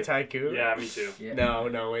Blaster idea. Tycoon. Yeah, me too. Yeah.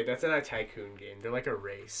 No, wait. That's not a tycoon game. They're like a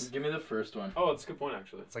race. Give me the first one. Oh, that's a good point,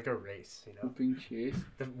 actually. It's like a race, you know? Hooping chase.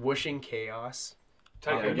 The Whooshing Chaos.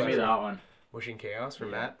 Yeah, Tycoon give me is- that one. Whooshing Chaos from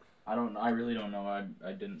Yeah. Matt. I really don't know.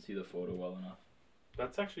 I didn't see the photo well enough.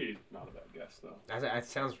 That's actually not a bad guess, though. That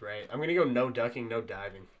sounds right. I'm going to go No Ducking, No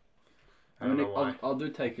Diving. I don't know why. I'll do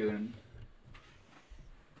Tycoon.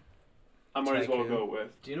 I might as well Tycoon. go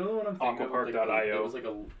with. Do you know the one I'm thinking of? Aquapark.io. It was like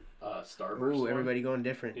a Starburst. Ooh, one. everybody going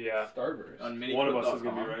different. Yeah. Starburst. On mini One of us is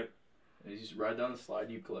going to be right. You just ride down the slide,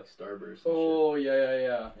 you collect Starburst. Oh, yeah.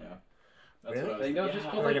 Yeah. That's Really? what I think that was just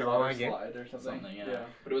called Like like an Water online game? Slide or something. something, yeah.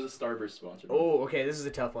 But it was a Starburst sponsor. Oh, okay, this is a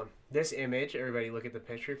tough one. This image, everybody look at the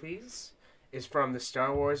picture, please, is from the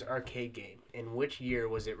Star Wars arcade game. In which year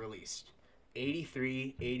was it released?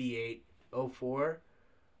 83, 88, 04,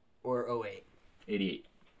 or 08? 88.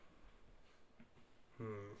 I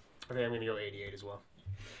think I'm going to go 88 as well.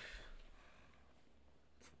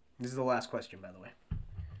 This is the last question, by the way.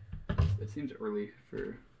 It seems early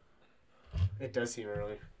for. It does seem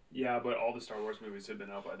early. Yeah, but all the Star Wars movies have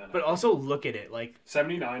been out by then. But also look at it. Like,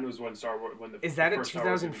 79 was when Star Wars. When the is that the a first Star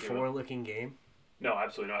Wars movie came 2004 out. looking game? No,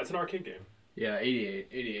 absolutely not. It's an arcade game. Yeah,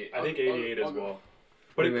 88. I think 88 as well. What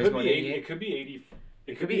But are it you guys could going, be 80. 88? It could be 80.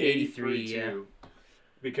 It could be 83, too.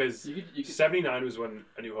 Because You could 79 was when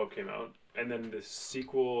A New Hope came out, and then the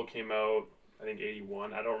sequel came out. I think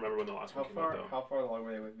 81. I don't remember when the last one came out though. How far along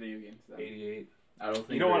were they with video games then? 88. I don't think.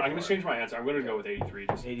 You know what? very I'm gonna far. change my answer. I'm gonna go with 83.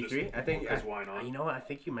 83? I think. Because why not? You know what? I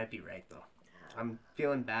think you might be right, though. I'm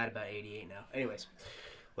feeling bad about 88 now. Anyways,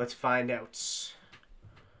 let's find out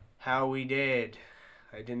how we did.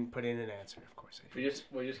 I didn't put in an answer, of course. We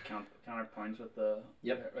just count our points with the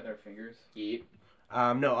with our fingers. Yep.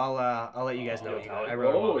 No, I'll let you guys know. You'll tally. I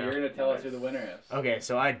wrote them all Oh, down. you're gonna tell us who the winner is. Okay,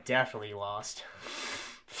 so I definitely lost.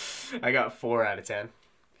 I got 4 out of 10.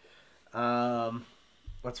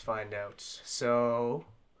 Let's find out. So,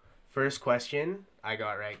 first question, I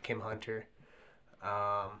got right. Kim Hunter.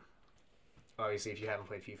 Obviously, if you haven't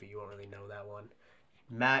played FIFA, you won't really know that one.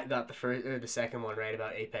 Matt got the second one right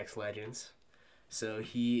about Apex Legends. So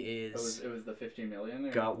he It was is it was the 15 million.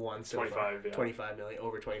 Or? got one so far. 25, yeah. 25 million,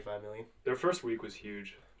 over 25 million. Their first week was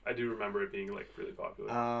huge. I do remember it being like really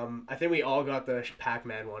popular. I think we all got the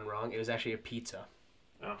Pac-Man one wrong. It was actually a pizza.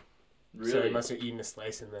 Really? So he must have eaten a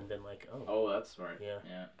slice and then been like, oh. Oh, that's smart. Yeah.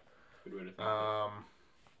 Yeah. Good way to think.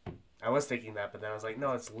 I was thinking that, but then I was like,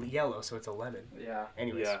 no, it's yellow, so it's a lemon. Yeah.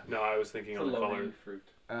 Anyways. Yeah, no, I was thinking It's a on the color. low-hanging fruit.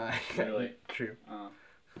 Really? True. Uh,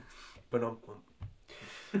 But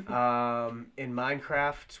in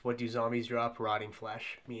Minecraft, what do zombies drop? Rotting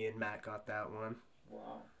flesh. Me and Matt got that one.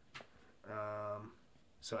 wow.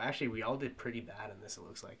 So actually, we all did pretty bad on this. It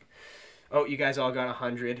looks like. Oh, you guys all got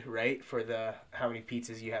 100, right? For the how many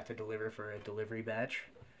pizzas you have to deliver for a delivery badge.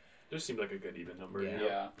 Just seemed like a good even number. Yeah.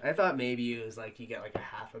 Yeah. I thought maybe it was like you get like a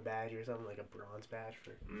half a badge or something, like a bronze badge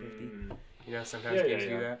for 50. Mm, You know, sometimes Yeah, games yeah,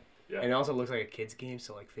 do yeah. that. Yeah. And it also looks like a kid's game,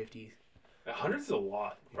 so like 50. 100 is a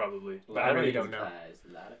lot, probably. I But really don't know.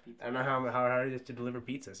 A lot of pizza. I don't know how hard it is to deliver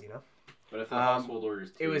pizzas, you know? But if the Um, household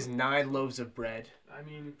orders It was 9 loaves of bread I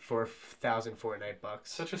mean, for 1,000 Fortnite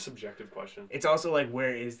bucks. such a subjective question. It's also like,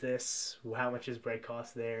 where is this? How much does bread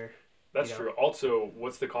cost there? That's Yeah. true. Also,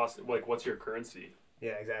 what's the cost? Like, what's your currency?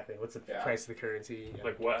 Yeah, exactly. What's the Yeah. price of the currency? Yeah.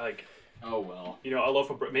 Like, what? Like, Oh well. you know, a loaf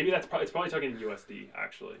of bread. Maybe that's probably it's probably talking USD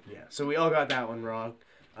actually. Yeah. So we all got that one wrong.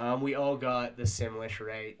 We all got the Simlish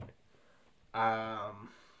right.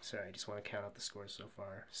 Sorry, I just want to count out the scores so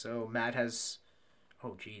far. So Matt has,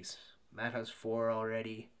 oh geez, Matt has 4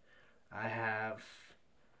 already. I have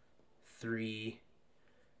 3.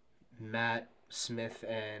 Matt, Smith,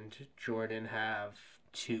 and Jordan have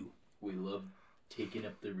 2. We love taking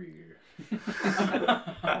up the rear.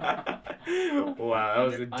 Wow, that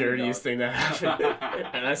was the Underdog. dirtiest thing that happened.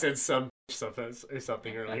 And I said some stuff or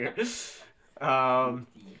something earlier. All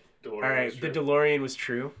DeLorean right, is the true. DeLorean was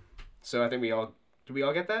true. So I think we all did. We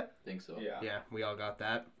all get that? Think so. Yeah. Yeah, we all got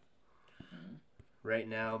that. Mhm. Right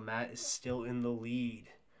now, Matt is still in the lead,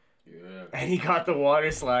 Yeah. and he got the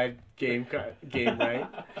water slide game right.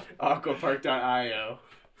 Aquapark.io.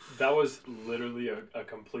 That was literally a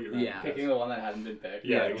complete random Yeah. guess. Picking the one that hadn't been picked.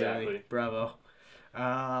 Yeah, really. exactly. Bravo.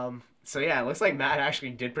 So yeah, it looks like Matt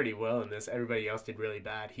actually did pretty well in this. Everybody else did really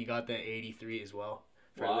bad. He got the 83 as well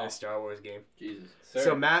for Wow. the Star Wars game. Jesus. Sir,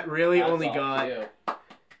 So Matt really hats only off got to you.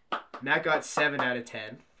 Matt got 7 out of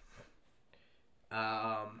 10.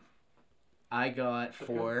 I got Look how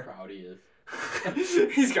 4. proud he is.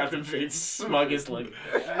 He's got the big smuggest look.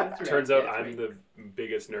 Turns out I'm the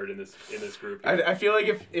biggest nerd in this group. I feel like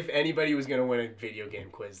if anybody was gonna win a video game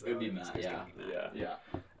quiz, though, It would be it's Matt, gonna yeah. be Matt. Yeah,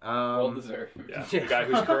 Yeah. Well Um, deserved. yeah. Yeah. The guy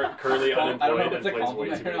who's currently I don't know unemployed if and it's a plays way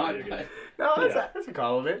too compliment or many not, video games. no, Yeah. that's a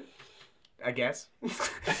compliment. I guess.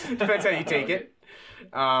 Depends how you take it.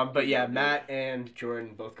 But yeah, Matt and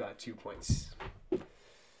Jordan both got 2 points.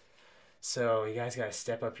 So you guys gotta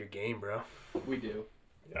step up your game, bro. We do.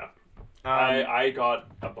 Yeah. Um, I got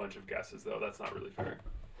a bunch of guesses though. That's not really fair.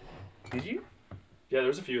 did you? Yeah,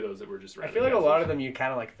 there's a few of those that were just I random. feel like a lot of guesses. them you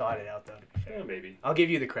kind of like thought it out though. To be fair. Yeah, maybe. I'll give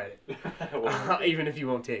you the credit. Well, Even if you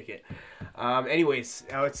won't take it. Anyways,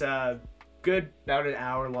 now it's a good, about an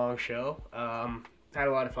hour-long show. Had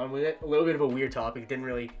a lot of fun with it. A little bit of a weird topic. Didn't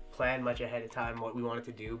really plan much ahead of time what we wanted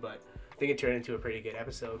to do, but I think it turned into a pretty good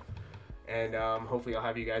episode. And hopefully I'll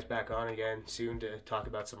have you guys back on again soon to talk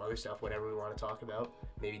about some other stuff, whatever we want to talk about.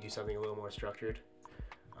 Maybe do something a little more structured.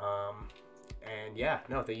 And yeah,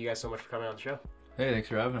 no, thank you guys so much for coming on the show. Hey, thanks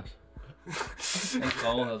for having us. Thanks,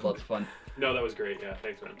 Colin. That was lots of fun. no, that was great. Yeah,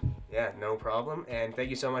 thanks, man. Yeah, no problem. And thank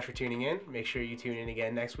you so much for tuning in. Make sure you tune in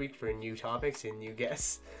again next week for new topics and new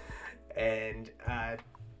guests. And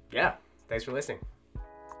yeah, thanks for listening.